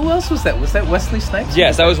 Who else was that? Was that Wesley Snipes?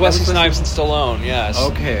 Yes, that was Wesley Snipes and Stallone. Yes.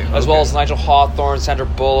 Okay. As well as Nigel Hawthorne, Sandra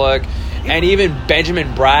Bullock. And even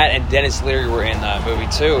Benjamin Bratt and Dennis Leary were in that movie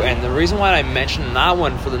too. And the reason why I mentioned that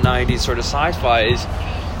one for the 90s sort of sci-fi is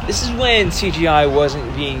this is when CGI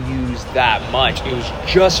wasn't being used that much. It was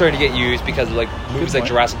just starting to get used because of like movies like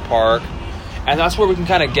Jurassic Park. And that's where we can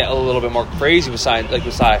kind of get a little bit more crazy with with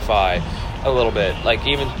sci-fi a little bit. Like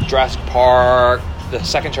even Jurassic Park, the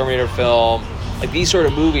second Terminator film, like these sort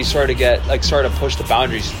of movies started to push the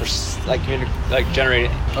boundaries for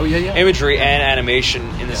generating imagery and animation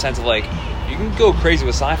in the sense of like you can go crazy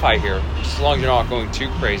with sci-fi here just as long as you're not going too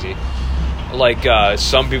crazy. Like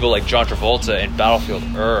some people like John Travolta in Battlefield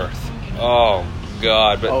Earth. Oh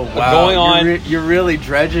God! But going on, you're really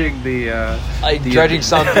dredging dredging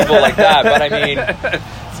some people like that. But I mean,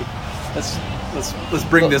 let's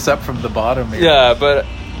bring this up from the bottom here. Yeah, but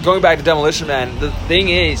going back to Demolition Man, the thing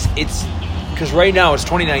is, it's because right now it's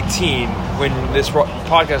 2019 when this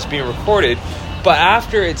podcast is being recorded. But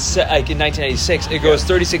after it's set, like in 1986, it goes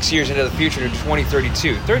 36 years into the future to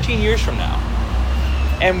 2032, 13 years from now.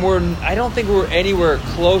 And I don't think we're anywhere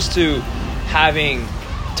close to having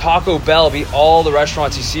Taco Bell be all the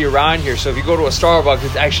restaurants you see around here. So if you go to a Starbucks,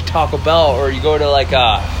 it's actually Taco Bell, or you go to like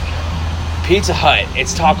a Pizza Hut,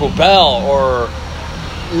 it's Taco Bell, or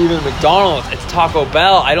even McDonald's, it's Taco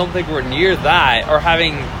Bell. I don't think we're near that, or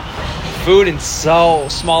having food in so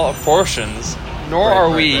small portions, nor are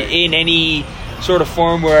we in any sort of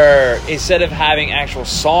form where instead of having actual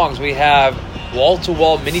songs, we have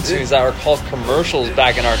wall-to-wall mini-tunes that were called commercials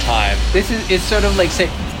back in our time. It's sort of like, say,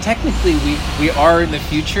 technically we are in the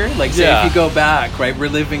future. Like, say, if you go back, right, we're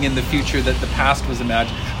living in the future that the past was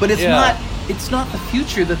imagined. But it's not the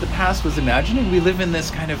future that the past was imagining. We live in this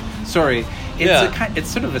kind of, it's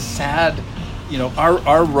sort of a sad,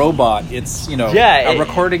 our robot, it's, a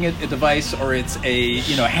recording a device, or it's a,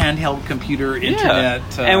 handheld computer,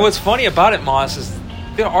 internet. And what's funny about it, Moss, is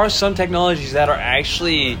there are some technologies that are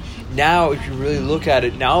actually now, if you really look at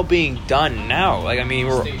it, now being done now. Like, I mean,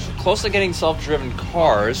 we're close to getting self-driven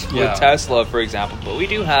cars with Tesla, for example, but we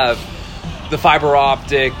do have the fiber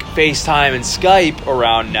optic, FaceTime, and Skype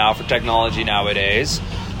around now for technology nowadays.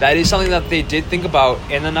 That is something that they did think about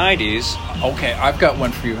in the 90s. Okay, I've got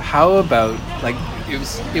one for you. How about, like, it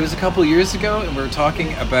was a couple of years ago, and we were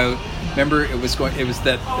talking about, remember,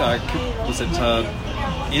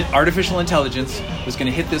 artificial intelligence was going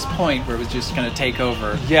to hit this point where it was just going to take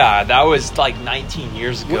over. Yeah, that was like 19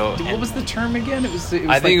 years ago. What was the term again? It was it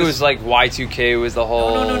was like Y2K was the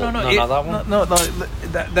whole... No. Not that one? No,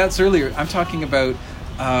 that's earlier. I'm talking about...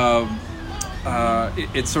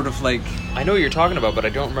 it's sort of like... I know what you're talking about, but I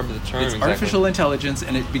don't remember the term It's exactly. artificial intelligence,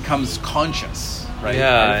 and it becomes conscious, right?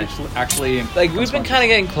 Yeah. Actually... Like, we've been kind of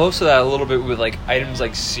getting close to that a little bit with, like, items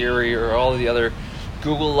like Siri or all of the other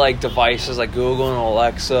Google-like devices like Google and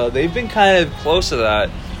Alexa. They've been kind of close to that.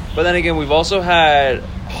 But then again, we've also had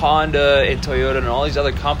Honda and Toyota and all these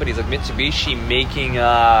other companies like Mitsubishi making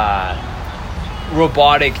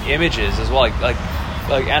robotic images as well, like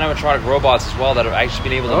animatronic robots as well that have actually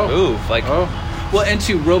been able to move. Well, and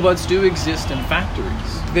too, robots do exist in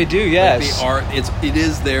factories. They do, yes. Like they are. It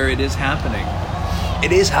is there. It is happening.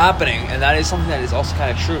 It is happening, and that is something that is also kind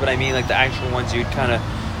of true. But I mean, like the actual ones you'd kind of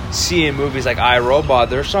see in movies like iRobot,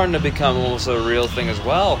 they're starting to become almost a real thing as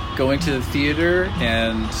well. Going to the theater,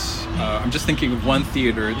 and I'm just thinking of one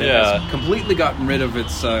theater that has completely gotten rid of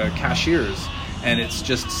its cashiers, and it's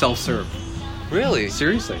just self-serve. Really?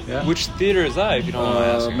 Seriously? Yeah. Which theater is that, if you don't mind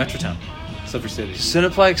asking? Metrotown, Silver City.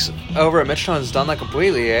 Cineplex over at Metrotown has done that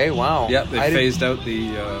completely, eh? Wow. Yeah, they phased out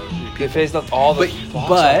the... they phased out all the...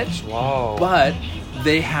 But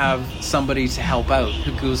they have somebody to help out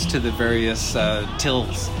who goes to the various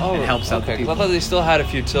tills and helps out the people. I thought they still had a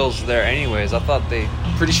few tills there anyways. I thought they...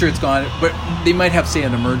 Pretty sure it's gone, but they might have, say,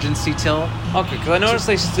 an emergency till. Okay, because I noticed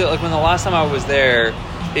they still... Like, when the last time I was there,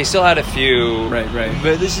 they still had a few... Right.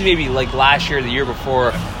 But this is maybe, like, last year or the year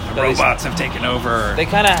before... The robots have taken over. They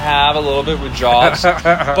kind of have a little bit with jobs.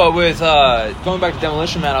 But with... going back to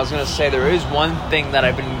Demolition Man, I was going to say there is one thing that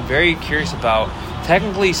I've been very curious about.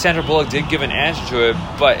 Technically, Sandra Bullock did give an answer to it,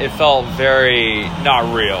 but it felt very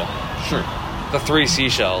not real. Sure. The 3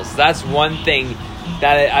 seashells. That's one thing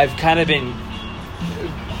that I've kind of been...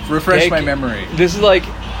 Refresh my memory. This is like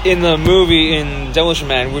in the movie in Demolition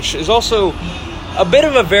Man, which is also a bit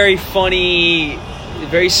of a very funny,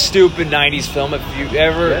 very stupid 90s film. If you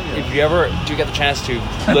ever do get the chance to,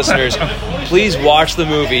 listeners, please watch the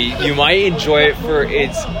movie. You might enjoy it for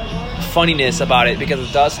its funniness about it, because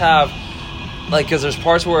it does have... Like, because there's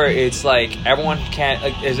parts where it's like everyone's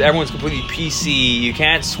completely PC. You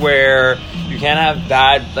can't swear. You can't have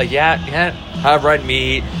bad, you can't have red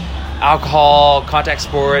meat, alcohol, contact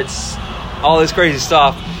sports, all this crazy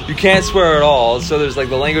stuff. You can't swear at all. So there's like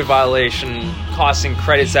the language violation costing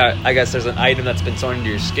credits that I guess there's an item that's been sewn into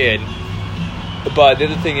your skin. But the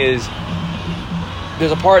other thing is,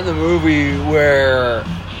 there's a part in the movie where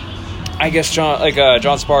I guess John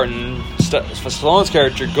Spartan, Stallone's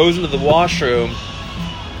character, goes into the washroom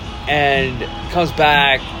and comes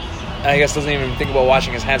back. I guess doesn't even think about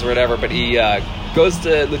washing his hands or whatever, but he goes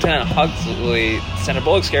to Lieutenant Huxley, Sandra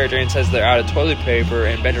Bullock's character, and says they're out of toilet paper,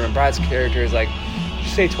 and Benjamin Bratt's character is like, did you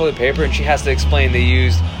say toilet paper? And she has to explain they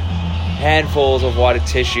used handfuls of wadded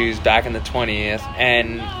tissues back in the 20th,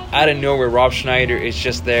 and out of nowhere Rob Schneider is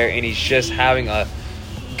just there, and he's just having a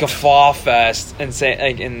guffaw fest and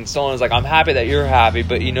and Stallone's like, I'm happy that you're happy,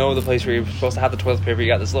 but you know the place where you're supposed to have the toilet paper, you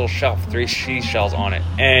got this little shelf, 3 seashells on it,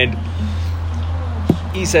 and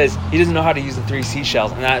he says he doesn't know how to use the 3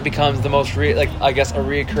 seashells, and that becomes the most a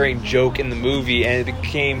reoccurring joke in the movie, and it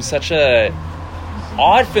became such a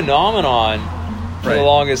odd phenomenon for the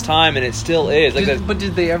longest time, and it still is. But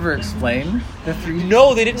did they ever explain the three?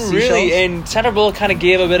 No, they didn't seashells? really. And Sandra Bullock kind of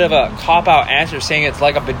gave a bit of a cop-out answer, saying it's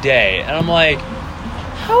like a bidet. And I'm like,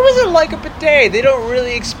 how is it like a bidet? They don't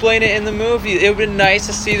really explain it in the movie. It would be nice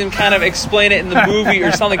to see them kind of explain it in the movie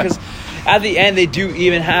or something, because at the end they do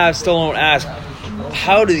even have Stallone ask,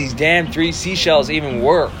 how do these damn three seashells even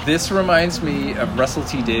work? This reminds me of Russell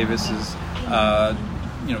T Davis's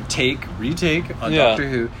retake on Doctor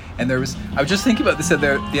Who. And I was just thinking about this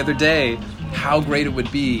the other day, how great it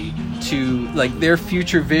would be to, like, their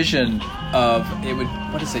future vision of it would,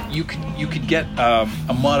 what is it? You could get a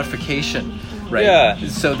modification, right? Yeah.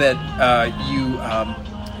 So that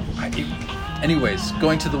anyways,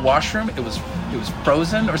 going to the washroom, it was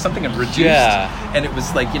frozen or something and reduced. Yeah. And it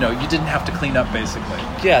was like, you didn't have to clean up, basically.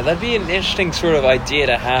 Yeah, that'd be an interesting sort of idea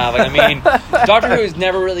to have. Like, I mean, Doctor Who has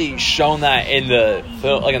never really shown that in the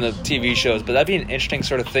film, like in the TV shows, but that'd be an interesting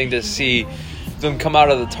sort of thing to see them come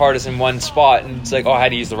out of the TARDIS in one spot, and it's like, oh, I had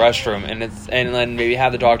to use the restroom, and then maybe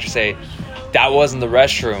have the Doctor say, that wasn't the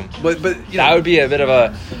restroom. But that would be a bit of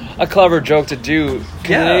a clever joke to do,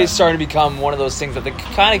 because it is starting to become one of those things that they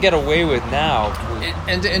kind of get away with now.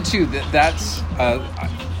 And too, that's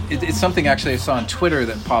it's something actually I saw on Twitter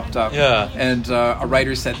that popped up. Yeah. And a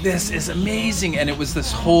writer said, this is amazing, and it was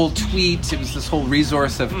this whole tweet, it was this whole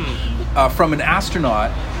resource of from an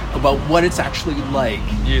astronaut about what it's actually like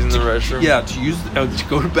using the restroom. Yeah, to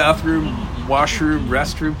go to bathroom, washroom,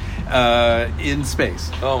 restroom in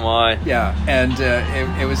space. Oh my. Yeah, and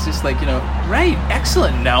it was just like, right,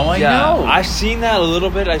 excellent, now I know. I've seen that a little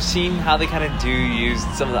bit. I've seen how they kind of do use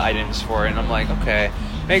some of the items for it, and I'm like, okay,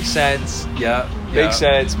 makes sense. Yeah. Makes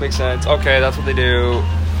sense. Okay, that's what they do.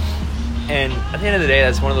 And at the end of the day,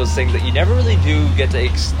 that's one of those things that you never really do get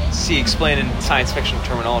to see explained in science fiction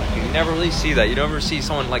terminology. You never really see that. You don't ever see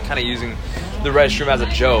someone like kind of using the restroom as a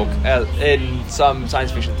joke in some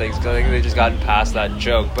science fiction things, because I think they've just gotten past that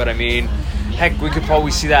joke. But I mean, heck, we could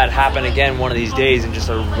probably see that happen again one of these days in just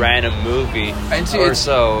a random movie or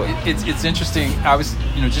so. It's interesting. I was,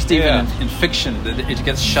 just even in fiction, that it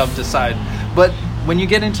gets shoved aside. But when you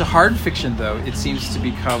get into hard fiction, though, it seems to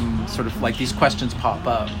become sort of like these questions pop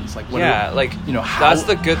up. It's like, how, that's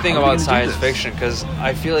the good thing about science fiction, because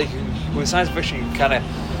I feel like with science fiction, you can kind of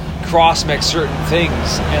cross mix certain things,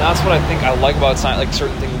 and that's what I think I like about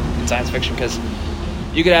certain things in science fiction, because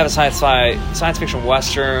you could have a science fiction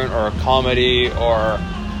western or a comedy or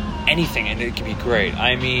anything, and it can be great.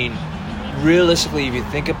 I mean, realistically, if you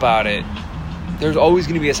think about it, there's always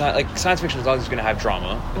going to be science fiction is always going to have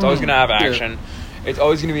drama. It's always going to have action. It's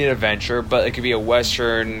always going to be an adventure, but it could be a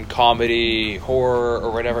western, comedy, horror,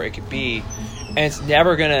 or whatever it could be. And it's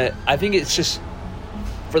never going to... I think it's just...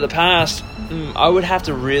 For the past, I would have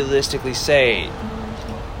to realistically say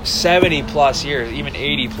 70 plus years, even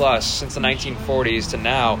 80 plus, since the 1940s to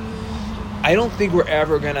now, I don't think we're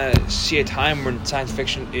ever going to see a time when science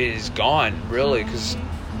fiction is gone, really, because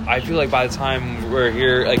I feel like by the time we're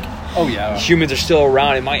here, humans are still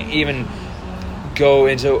around. It might even go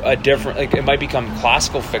into a different, it might become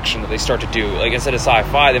classical fiction that they start to do. Like, instead of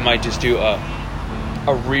sci-fi, they might just do a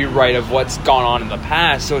rewrite of what's gone on in the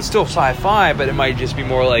past. So it's still sci-fi, but it might just be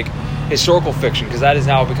more like historical fiction, because that has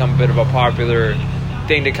now become a bit of a popular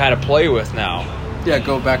thing to kind of play with now. Yeah,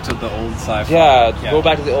 go back to the old sci-fi. Yeah, go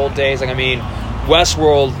back to the old days. Like, I mean,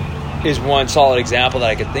 Westworld is one solid example that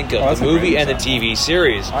I could think of. The movie and the TV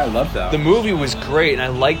series. I love that. The movie was great, and I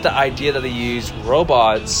like the idea that they used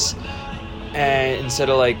robots and instead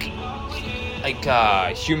of like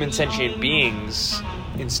human sentient beings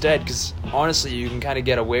instead, because honestly you can kind of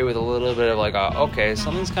get away with a little bit of okay,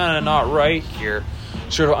 something's kind of not right here,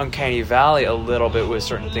 sort of uncanny valley a little bit with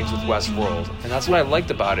certain things with Westworld, and that's what I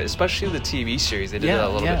liked about it, especially the TV series. They did that a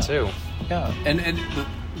little bit too. Yeah, and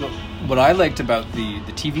what I liked about the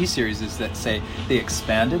TV series is that, say, they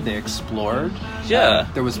expanded, they explored. Yeah.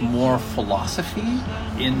 There was more philosophy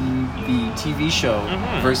in the TV show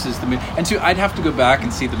versus the movie. And I'd have to go back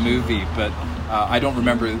and see the movie, but I don't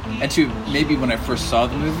remember. And maybe when I first saw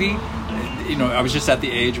the movie, I was just at the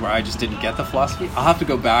age where I just didn't get the philosophy. I'll have to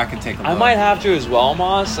go back and take a look. I might have to as well,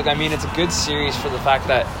 Moss. I mean, it's a good series for the fact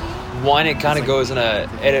that, one, it kind of goes in a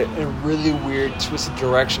really weird, twisted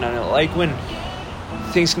direction. And I like when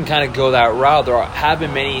things can kind of go that route. There have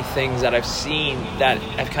been many things that I've seen that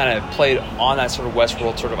have kind of played on that sort of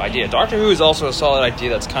Westworld sort of idea. Doctor Who is also a solid idea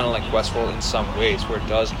that's kind of like Westworld in some ways, where it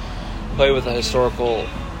does play with the historical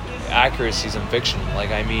accuracies in fiction.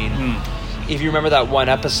 If you remember that one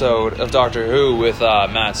episode of Doctor Who with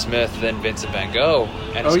Matt Smith and Vincent Van Gogh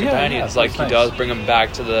and his companions, he does bring them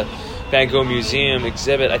back to the Van Gogh Museum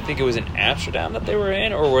exhibit. I think it was in Amsterdam that they were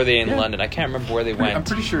in, or were they in London? I can't remember where they went. I'm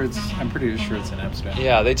pretty sure it's in Amsterdam.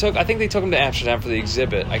 Yeah, I think they took them to Amsterdam for the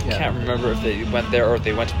exhibit. I can't remember if they went there or if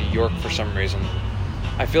they went to New York for some reason.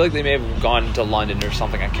 I feel like they may have gone to London or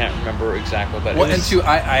something. I can't remember exactly, but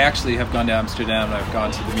I actually have gone to Amsterdam. I've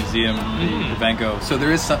gone to the museum, the Van Gogh. So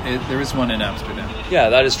there is one in Amsterdam. Yeah,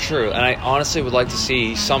 that is true, and I honestly would like to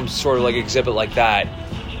see some sort of like exhibit like that,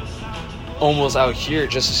 almost out here,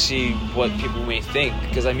 just to see what people may think.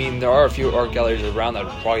 Because I mean, there are a few art galleries around that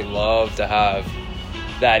would probably love to have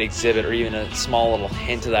that exhibit, or even a small little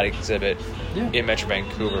hint of that exhibit. In Metro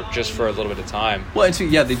Vancouver, just for a little bit of time. Well,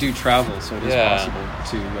 they do travel, so it is possible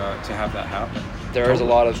to have that happen. There is a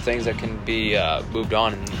lot of things that can be moved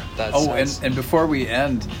on in that sense. And before we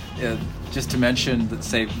end, just to mention that,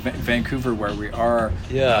 say, Vancouver, where we are,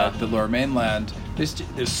 the Lower Mainland,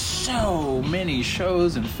 there's so many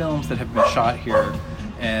shows and films that have been shot here,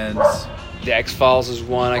 and the X-Files is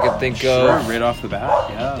one I could think of. Sure, right off the bat,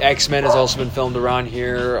 yeah. X-Men has also been filmed around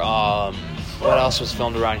here. What else was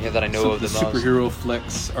filmed around here that I know of the most? Superhero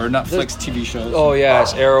flicks, or not flicks, TV shows. Oh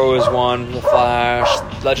yes, Arrow is one, The Flash,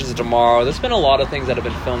 Legends of Tomorrow. There's been a lot of things that have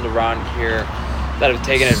been filmed around here that have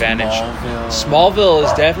taken advantage. Smallville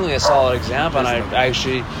is definitely a solid example, and I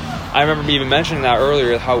remember even mentioning that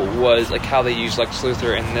earlier, how it was, like how they used Lex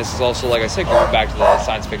Luthor, and this is also, like I said, going back to the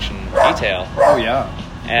science fiction detail. Oh yeah.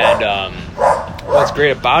 And what's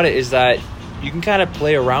great about it is that you can kind of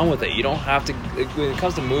play around with it. You don't have to, when it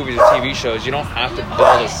comes to movies or TV shows, you don't have to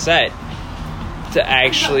build a set to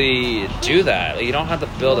actually do that. Like, you don't have to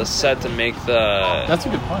build a set to make the... That's a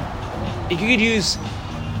good point. You could use,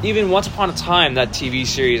 even Once Upon a Time, that TV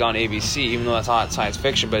series on ABC, even though that's not science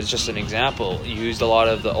fiction, but it's just an example. You used a lot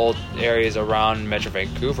of the old areas around Metro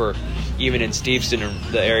Vancouver, even in Steveston, or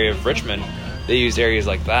the area of Richmond. They used areas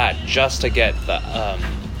like that just to get the...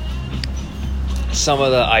 some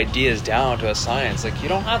of the ideas down to a science. Like, you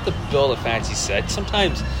don't have to build a fancy set.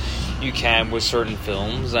 Sometimes you can with certain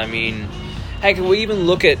films. I mean, heck, we even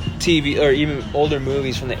look at TV or even older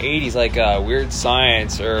movies from the 80s, like Weird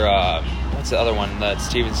Science, or what's the other one that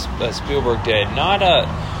Steven Spielberg did? Not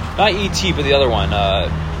E.T., but the other one.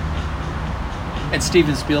 And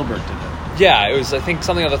Steven Spielberg did it. Yeah, it was, I think,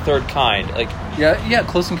 something of the third kind. Like, yeah,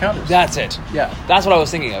 Close Encounters. That's it. Yeah, that's what I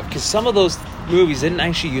was thinking of. Because some of those movies didn't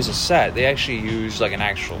actually use a set; they actually used like an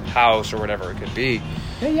actual house or whatever it could be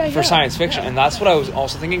for science fiction. And that's what I was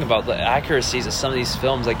also thinking about, the accuracies of some of these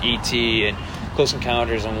films, like E.T. and Close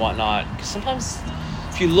Encounters and whatnot. Because sometimes,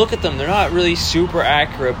 if you look at them, they're not really super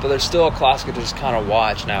accurate, but they're still a classic to just kind of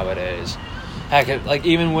watch nowadays. Heck, like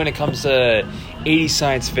even when it comes to 80s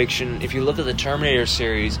science fiction, if you look at the Terminator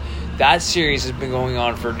series, that series has been going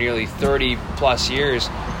on for nearly 30 plus years,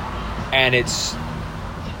 and it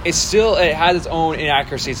has its own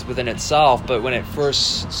inaccuracies within itself. But when it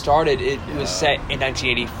first started, it was set in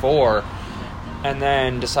 1984, and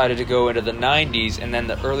then decided to go into the 90s, and then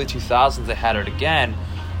the early 2000s they had it again,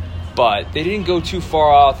 but they didn't go too far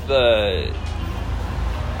off to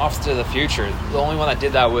the future. The only one that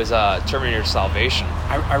did that was Terminator Salvation.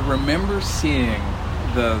 I remember seeing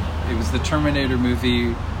it was the Terminator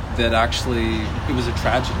movie that actually, it was a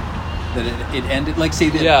tragedy. That it ended, like, say,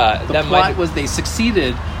 the plot was they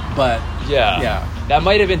succeeded, but... Yeah. That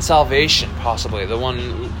might have been Salvation, possibly. The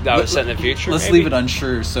one that was set in the future. Let's leave it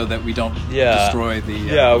unsure so that we don't destroy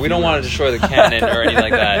the... we don't want to destroy the canon or anything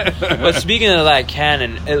like that. But speaking of that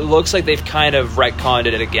canon, it looks like they've kind of retconned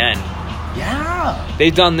it again. Yeah.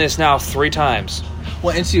 They've done this now 3 times.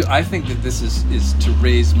 Well, and so I think that this is to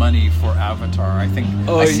raise money for Avatar. I think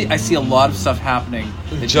I see a lot of stuff happening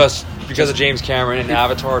just because of James Cameron and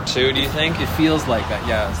Avatar 2. Do you think it feels like that?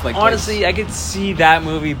 Yeah, it's like, honestly, I could see that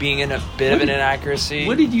movie being in a bit of an inaccuracy.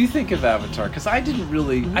 What did you think of Avatar? Because I didn't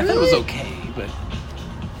really. I thought it was okay, but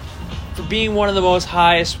for being one of the most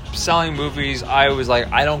highest selling movies, I was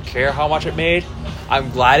like, I don't care how much it made. I'm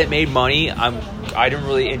glad it made money. I didn't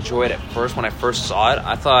really enjoy it at first when I first saw it.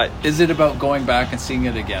 I thought... Is it about going back and seeing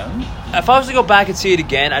it again? If I was to go back and see it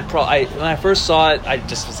again, when I first saw it, I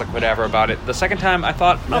just was like, whatever about it. The second time, I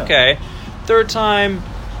thought, okay. Third time,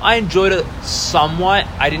 I enjoyed it somewhat.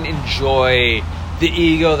 I didn't enjoy the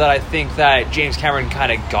ego that I think that James Cameron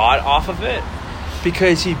kind of got off of it,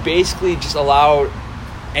 because he basically just allowed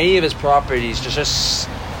any of his properties to just...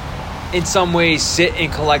 in some ways sit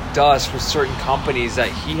and collect dust with certain companies that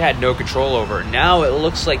he had no control over. Now it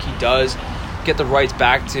looks like he does get the rights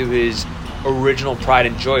back to his original pride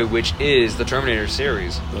and joy, which is the Terminator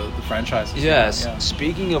series. The franchise. Yes. Yeah.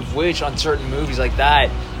 Speaking of which, on certain movies like that,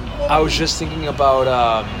 I was just thinking about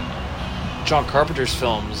John Carpenter's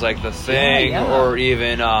films, like The Thing, or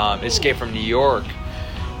even Escape from New York,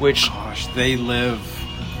 which gosh, They Live.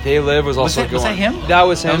 They Live was also good. Was that him? That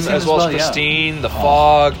was him, That was him as well as Christine, The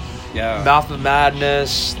Fog, Mouth of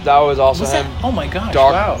Madness. That was also him. Oh my gosh!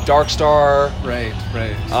 Dark Star. Right.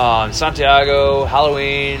 Santiago,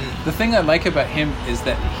 Halloween. The thing I like about him is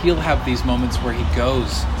that he'll have these moments where he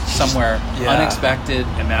goes somewhere unexpected,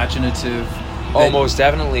 imaginative. Most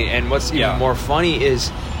definitely. And what's even more funny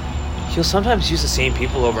is he'll sometimes use the same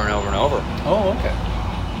people over and over and over. Oh,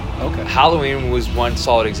 okay. Halloween was one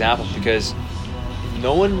solid example because I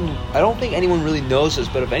don't think anyone really knows this,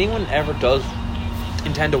 but if anyone ever does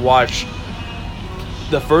intend to watch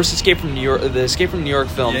the first Escape from New York, the Escape from New York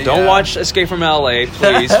film, don't watch Escape from LA,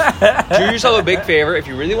 please. Do yourself a big favor. If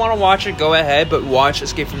you really want to watch it, go ahead, but watch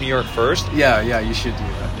Escape from New York first. Yeah, you should do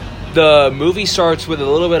that. The movie starts with a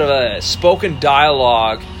little bit of a spoken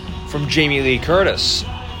dialogue from Jamie Lee Curtis.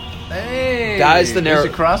 Hey, that is the there's a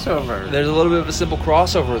crossover. There's a little bit of a simple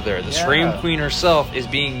crossover there. The Scream Queen herself is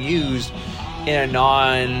being used in a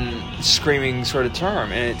non-screaming sort of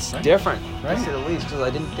term, and it's different, to say the least, because I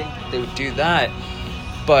didn't think they would do that.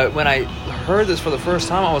 But when I heard this for the first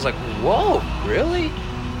time, I was like, whoa, really?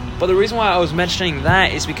 But the reason why I was mentioning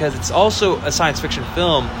that is because it's also a science fiction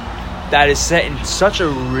film that is set in such a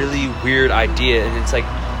really weird idea, and it's like,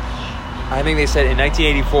 I think they said in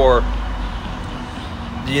 1984,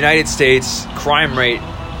 the United States crime rate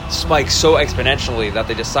spiked so exponentially that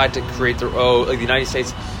they decide to create their own, like the United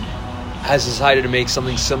States has decided to make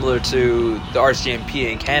something similar to the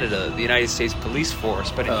RCMP in Canada, the United States Police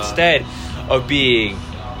Force, but instead of being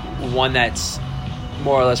one that's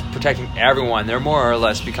more or less protecting everyone, they're more or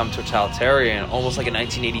less become totalitarian, almost like a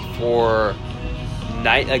 1984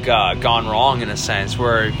 Gone Wrong in a sense,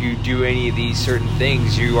 where if you do any of these certain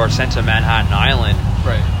things, you are sent to Manhattan Island,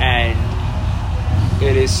 and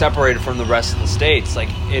it is separated from the rest of the states. Like,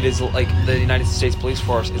 it is like the United States Police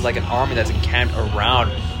Force is like an army that's encamped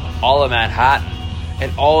around all of Manhattan,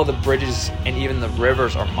 and all of the bridges and even the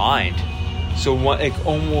rivers are mined. So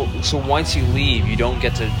once you leave, you don't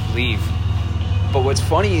get to leave. But what's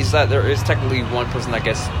funny is that there is technically one person that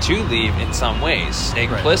gets to leave in some ways. Snake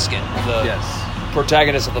Plissken, the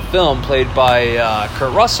protagonist of the film, played by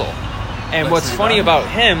Kurt Russell. And what's funny about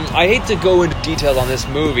him, I hate to go into details on this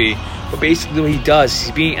movie, but basically what he does,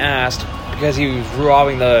 he's being asked, because he was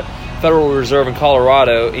robbing the Federal Reserve in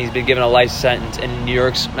Colorado, he's been given a life sentence in New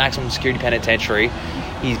York's maximum security penitentiary.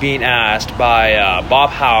 He's being asked by Bob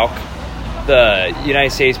Houck, the United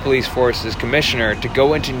States Police Force's commissioner, to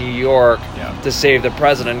go into New York to save the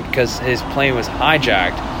president because his plane was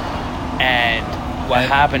hijacked. And what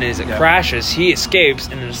happened is it crashes. He escapes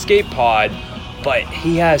in an escape pod, but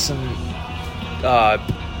he has some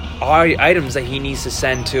items that he needs to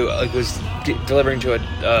send to, delivering to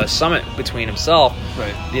a summit between himself,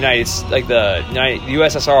 the the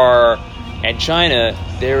USSR and China.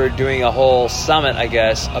 They were doing a whole summit, I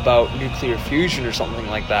guess, about nuclear fusion or something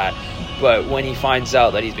like that. But when he finds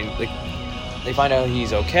out that they find out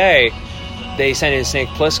he's okay, they send in Snake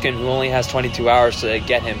Plissken, who only has 22 hours to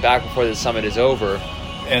get him back before the summit is over.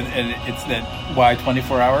 And it's that, why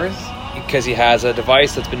 24 hours? Because he has a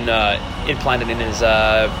device that's been implanted in his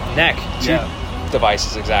neck. Two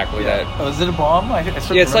devices, exactly. That. Oh, is it a bomb?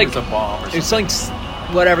 It's like a bomb. Or something. It's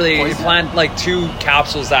like whatever they implant, like two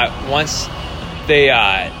capsules that once they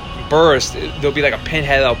burst, there'll be like a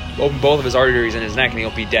pinhead that'll open both of his arteries in his neck, and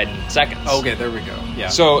he'll be dead in seconds. Okay, there we go. Yeah.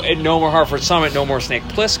 So at No More Hartford Summit, no more Snake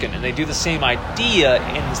Plissken, and they do the same idea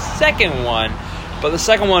in the second one. But the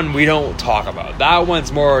second one we don't talk about. That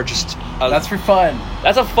one's more just... that's for fun.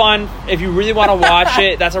 That's a fun... If you really want to watch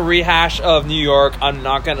it, that's a rehash of New York. I'm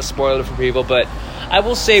not going to spoil it for people, but I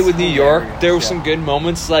will say with New York, there were some good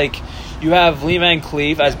moments. Like, you have Lee Van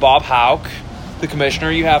Cleef as Bob Houck, the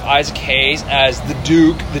commissioner. You have Isaac Hayes as the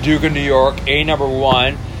Duke of New York,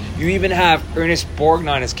 A#1. You even have Ernest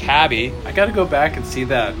Borgnine as Cabby. I got to go back and see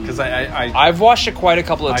that, because I've watched it quite a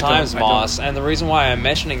couple of times, Moss, and the reason why I'm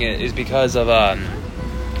mentioning it is because of,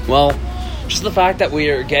 just the fact that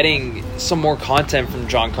we are getting some more content from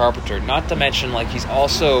John Carpenter. Not to mention, like, he's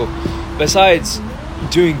also, besides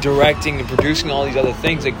doing directing and producing all these other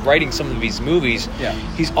things, like writing some of these movies,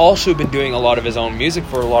 he's also been doing a lot of his own music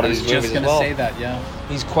for a lot of these movies as well. I was just going to say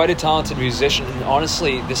that, He's quite a talented musician, and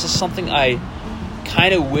honestly, this is something I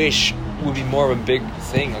kind of wish would be more of a big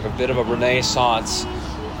thing, like a bit of a renaissance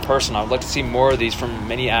person. I would like to see more of these from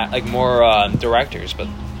many, more directors, but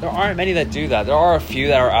there aren't many that do that. There are a few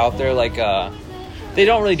that are out there, like, they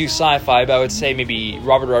don't really do sci-fi, but I would say maybe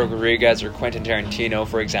Robert Rodriguez or Quentin Tarantino,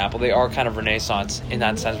 for example. They are kind of renaissance in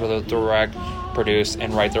that sense, where they'll direct, produce,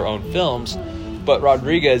 and write their own films. But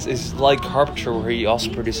Rodriguez is like Carpenter, where he also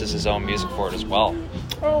produces his own music for it as well.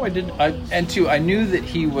 Oh, I didn't. I knew that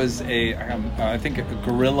he was I think a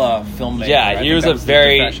guerrilla filmmaker. Yeah, he was he was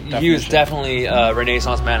definition. definitely a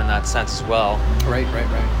Renaissance man in that sense as well. Right.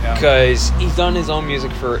 Yeah. Because he's done his own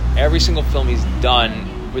music for every single film he's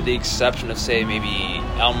done, with the exception of, say, maybe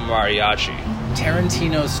El Mariachi.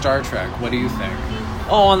 Tarantino's Star Trek. What do you think?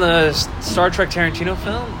 Oh, on the Star Trek Tarantino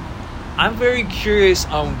film? I'm very curious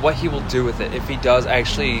on what he will do with it if he does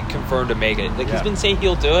actually confirm to make it. He's been saying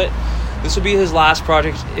he'll do it. This will be his last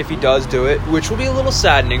project if he does do it, which will be a little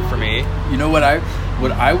saddening for me. You know what for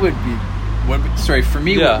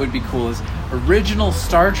me, what would be cool is original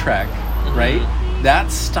Star Trek, right?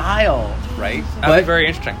 That style, right? That'd be very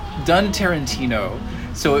interesting. Done Tarantino.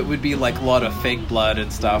 So it would be like a lot of fake blood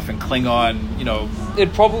and stuff and Klingon,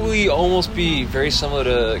 It'd probably almost be very similar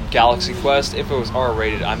to Galaxy Quest if it was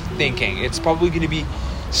R-rated, I'm thinking. It's probably going to be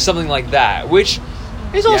something like that, which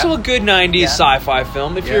is also a good 90s sci-fi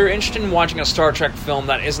film. If you're interested in watching a Star Trek film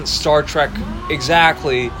that isn't Star Trek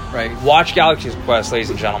exactly, watch Galaxy Quest, ladies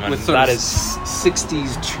and gentlemen. With that is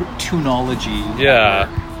 60s tunology. Yeah.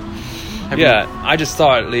 I just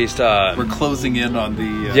thought at least we're closing in on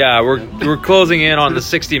the we're closing in on the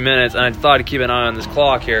 60 minutes, and I thought to keep an eye on this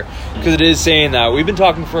clock here because it is saying that we've been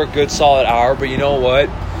talking for a good solid hour, but you know what?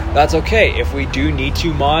 That's okay. If we do need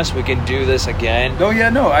to, Moss, we can do this again. Oh yeah,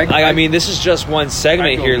 no, I mean, this is just one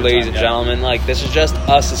segment here, ladies and gentlemen. This is just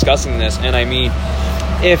us discussing this, and I mean,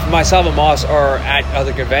 if myself and Moss are at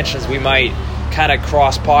other conventions, we might kind of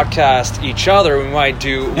cross podcast each other. We might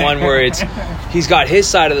do one where it's he's got his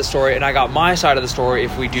side of the story and I got my side of the story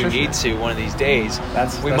if we do need to one of these days.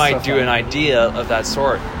 We might do an idea of that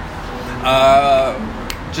sort.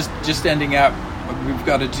 Just ending up, we've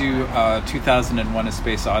got to do 2001 A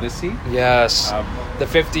Space Odyssey. Yes. The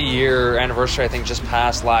 50-year anniversary, I think, just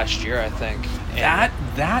passed last year, I think. That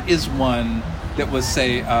is one that was,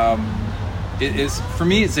 say, it is, for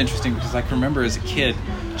me, it's interesting because I can remember as a kid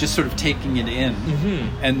just sort of taking it in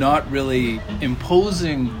and not really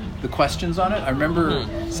imposing the questions on it. I remember,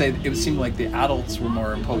 say, it seemed like the adults were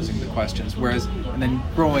more imposing the questions, and then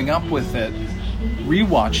growing up with it,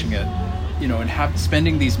 rewatching it, and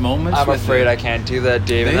spending these moments. I'm afraid I can't do that,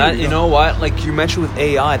 Dave. And that, you know what? Like you mentioned with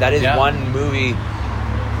AI, that is one movie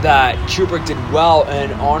that Kubrick did well,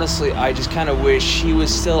 and honestly, I just kind of wish he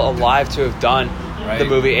was still alive to have done the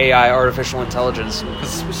movie AI, Artificial Intelligence.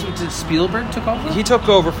 Did Spielberg took over? He took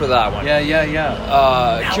over for that one.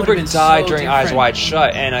 Yeah. Kubrick died during Eyes Wide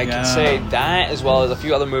Shut, and I can say that as well as a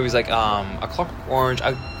few other movies like A Clockwork Orange.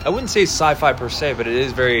 I wouldn't say sci-fi per se, but it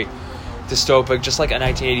is very dystopic, just like a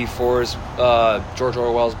 1984's George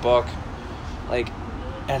Orwell's book.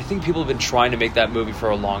 And I think people have been trying to make that movie for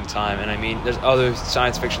a long time. And I mean, there's other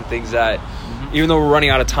science fiction things that, even though we're running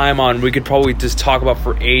out of time on, we could probably just talk about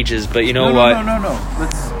for ages. But you know what? No.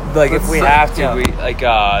 If we have to, we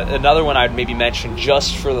another one I'd maybe mention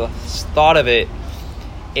just for the thought of it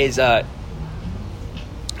is for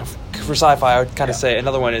sci-fi. I would kind of say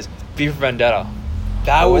another one is V for Vendetta.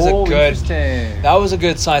 That was a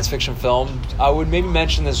good science fiction film. I would maybe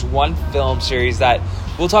mention this one film series that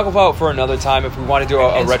we'll talk about for another time if we want to do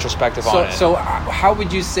a retrospective on it. So how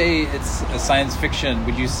would you say it's a science fiction?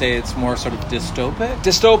 Would you say it's more sort of dystopic?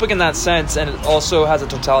 Dystopic in that sense, and it also has a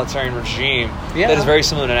totalitarian regime that is very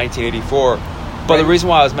similar to 1984. But the reason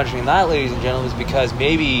why I was mentioning that, ladies and gentlemen, is because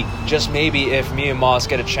maybe, just maybe, if me and Moss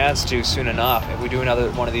get a chance to soon enough, if we do another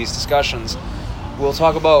one of these discussions, we'll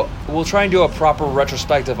try and do a proper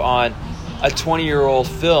retrospective on a 20-year-old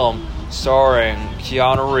film starring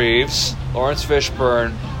Keanu Reeves, Lawrence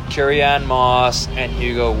Fishburne, Carrie-Anne Moss, and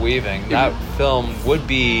Hugo Weaving. That film would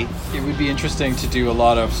be... It would be interesting to do a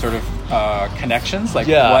lot of sort of connections,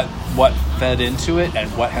 what fed into it and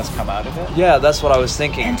what has come out of it. Yeah, that's what I was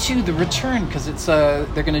thinking. And to The Return, because it's they're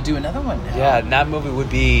going to do another one now. Yeah, and that movie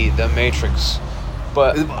would be The Matrix.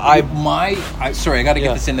 But sorry, I got to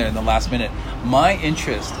get this in there in the last minute. My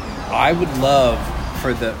interest, I would love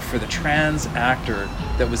for the trans actor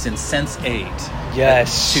that was in Sense8,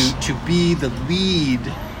 yes, to be the lead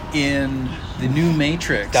in the new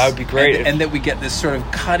Matrix. That would be great, and that we get this sort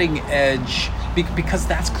of cutting edge, because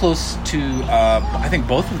that's close to I think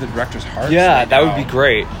both of the directors' hearts. Yeah, right that now. would be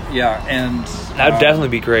great. Yeah, and that would definitely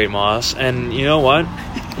be great, Moss. And you know what?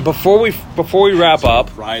 Before we wrap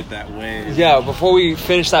up, ride that wave. Yeah, before we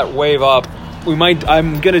finish that wave up,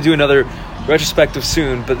 I'm gonna do another retrospective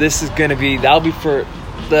soon, but this is gonna be that'll be for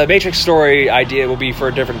the Matrix story idea will be for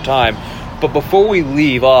a different time. But before we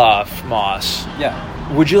leave off, Moss,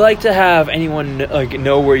 would you like to have anyone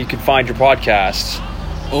know where you can find your podcasts?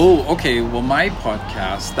 Oh, okay. Well, my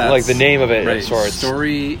podcast, that's like the name of it, of sorts.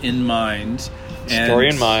 Story in Mind. Story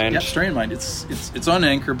in Mind. Yeah, Story in Mind. It's on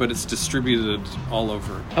Anchor, but it's distributed all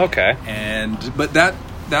over. Okay. But that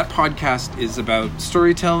podcast is about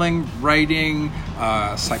storytelling, writing,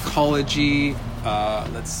 psychology. Is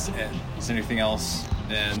there anything else?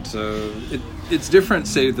 And it's different,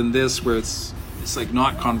 say, than this, where it's like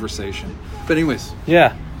not conversation. But anyways.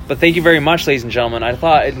 Yeah. But thank you very much, ladies and gentlemen. I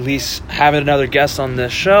thought at least having another guest on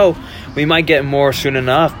this show, we might get more soon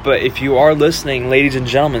enough. But if you are listening, ladies and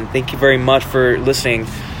gentlemen, thank you very much for listening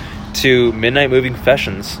to Midnight Movie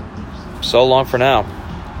Confessions. So long for now.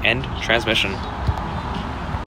 End transmission.